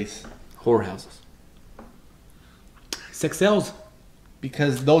IRAs, Whorehouses. Sex sells.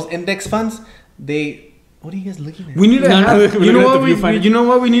 because those index funds, they. What are you guys looking at? We need to No, no, have, we're you know gonna what have to we, find it. you know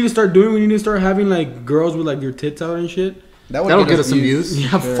what we need to start doing? We need to start having like girls with like their tits out and shit. That would That'll get us some views.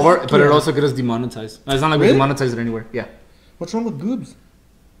 Yeah, Or, fuck but yeah. it'll also get us demonetized. It's not like Really? we demonetize it anywhere. Yeah. What's wrong with boobs?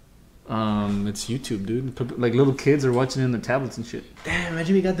 It's YouTube, dude. Like little kids are watching it on their tablets and shit. Damn,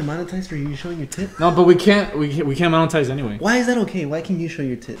 imagine we got demonetized for you showing your tit. No, but we can't monetize anyway. Why is that okay? Why can you show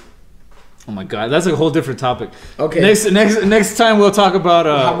your tit? Oh my god, that's a whole different topic. Okay. Next time we'll talk about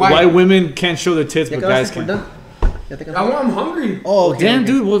Why- why women can't show their tits, Yeah, but guys we're can. done. Yeah, I think I'm hungry. Oh, okay, Damn,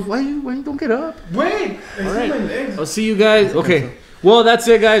 okay. dude. Well, why you don't get up? Wait. All right. I'll see you guys. Okay. Well, that's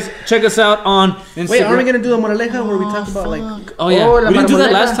it, guys. Check us out on Instagram. Wait, aren't we gonna do a moraleja where we talk about like? Oh yeah, Oh, la we didn't do that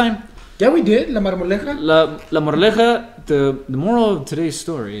marmoleja. last time. Yeah, we did. La marmoleja. La moraleja. The moral of today's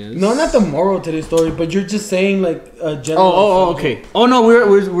story is No, not the moral to this story, but you're just saying like a general. Oh, okay. Oh no,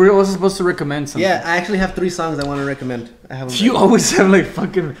 we're also supposed to recommend something. Yeah, I actually have 3 songs I want to recommend. I have. You always have like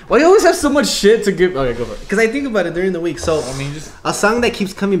fucking. Why you always have so much shit to give? Okay, go for it. Because I think about it during the week. So I mean, just a song that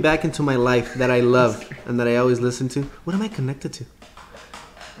keeps coming back into my life that I love and that I always listen to. What am I connected to?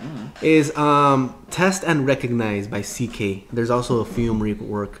 is Test and Recognize by CK. There's also a Fume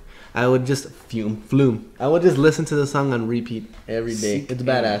rework. I would just Flume. I would just listen to the song on repeat every day. It's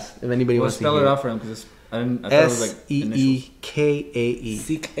badass. If anybody wants to spell hear it out for him, because I thought it was like SEEKAE.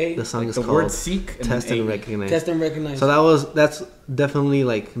 Seek-A. The song is the called word seek and Test then and A. Recognize. Test and Recognize. So that's definitely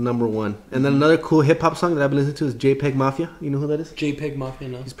like number one. And then another cool hip hop song that I've been listening to is JPEG Mafia. You know who that is? JPEG Mafia,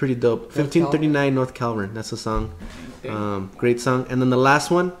 no? He's pretty dope. 1539 North Calvert. That's the song. Great song. And then the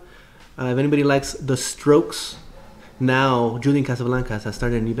last one, if anybody likes The Strokes, now Julian Casablancas has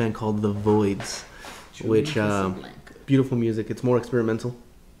started a new band called The Voids, which beautiful music. It's more experimental,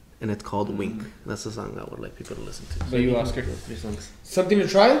 and it's called Wink. That's the song I would like people to listen to. So you, Oscar? 3 songs. Something to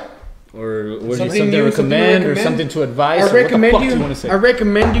try? Or would Something you something new, to something recommend, to or recommend? something to advise? I Or recommend what the fuck you. do you want to say? I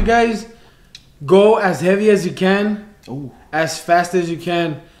recommend you guys go as heavy as you can, Ooh. as fast as you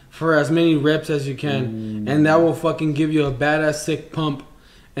can, for as many reps as you can, and that will fucking give you a badass sick pump.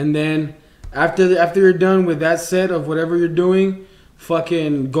 And then after you're done with that set of whatever you're doing,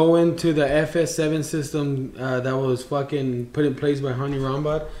 fucking go into the FS7 system that was fucking put in place by Hani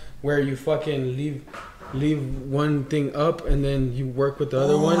Rambad, where you fucking leave one thing up and then you work with the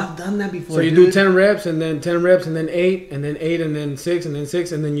other one. I've done that before. So you do 10 reps and then 10 reps and then 8 and then 8 and then 6 and then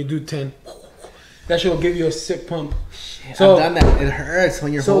 6 and then you do 10. That shit will give you a sick pump. So I've done that. It hurts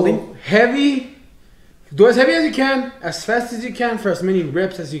when you're holding. Heavy. Do as heavy as you can, as fast as you can, for as many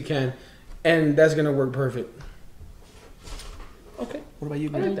reps as you can, and that's gonna work perfect. Okay. What about you,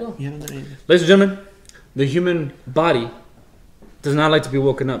 There you Greg? go. You haven't done anything. Ladies and gentlemen, the human body does not like to be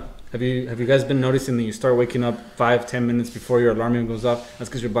woken up. Have you guys been noticing that you start waking up 5-10 minutes before your alarm even goes off? That's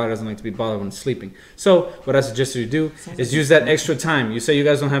because your body doesn't like to be bothered when it's sleeping. So what I suggest you do is use that extra time. You say you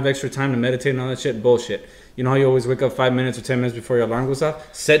guys don't have extra time to meditate and all that shit. Bullshit. You know how you always wake up 5 minutes or 10 minutes before your alarm goes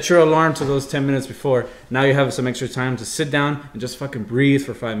off? Set your alarm to those 10 minutes before. Now you have some extra time to sit down and just fucking breathe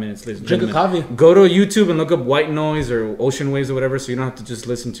for 5 minutes. Ladies and Drink a gentlemen. coffee. Go to YouTube and look up white noise or ocean waves or whatever, so you don't have to just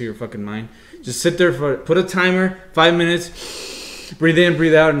listen to your fucking mind. Just sit there put a timer, 5 minutes. Breathe in,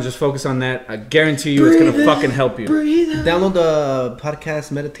 breathe out, and just focus on that. I guarantee you it's going to fucking help you. Download the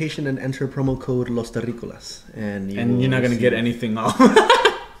podcast meditation and enter promo code Los Terrícolas. And you're not going to get anything off.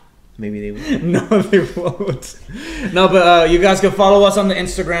 Maybe they will. No, they won't. No, but you guys can follow us on the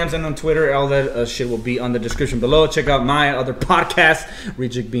Instagrams and on Twitter. All that shit will be on the description below. Check out my other podcast,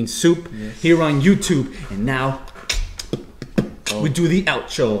 Reject Bean Soup, here on YouTube. And now, we do the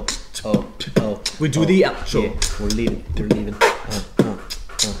outro. We do the outro. Yeah, we're leaving.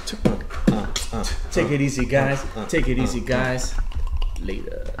 Take it easy, guys. Take it easy, guys.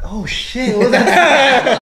 Later. Oh shit! What was that?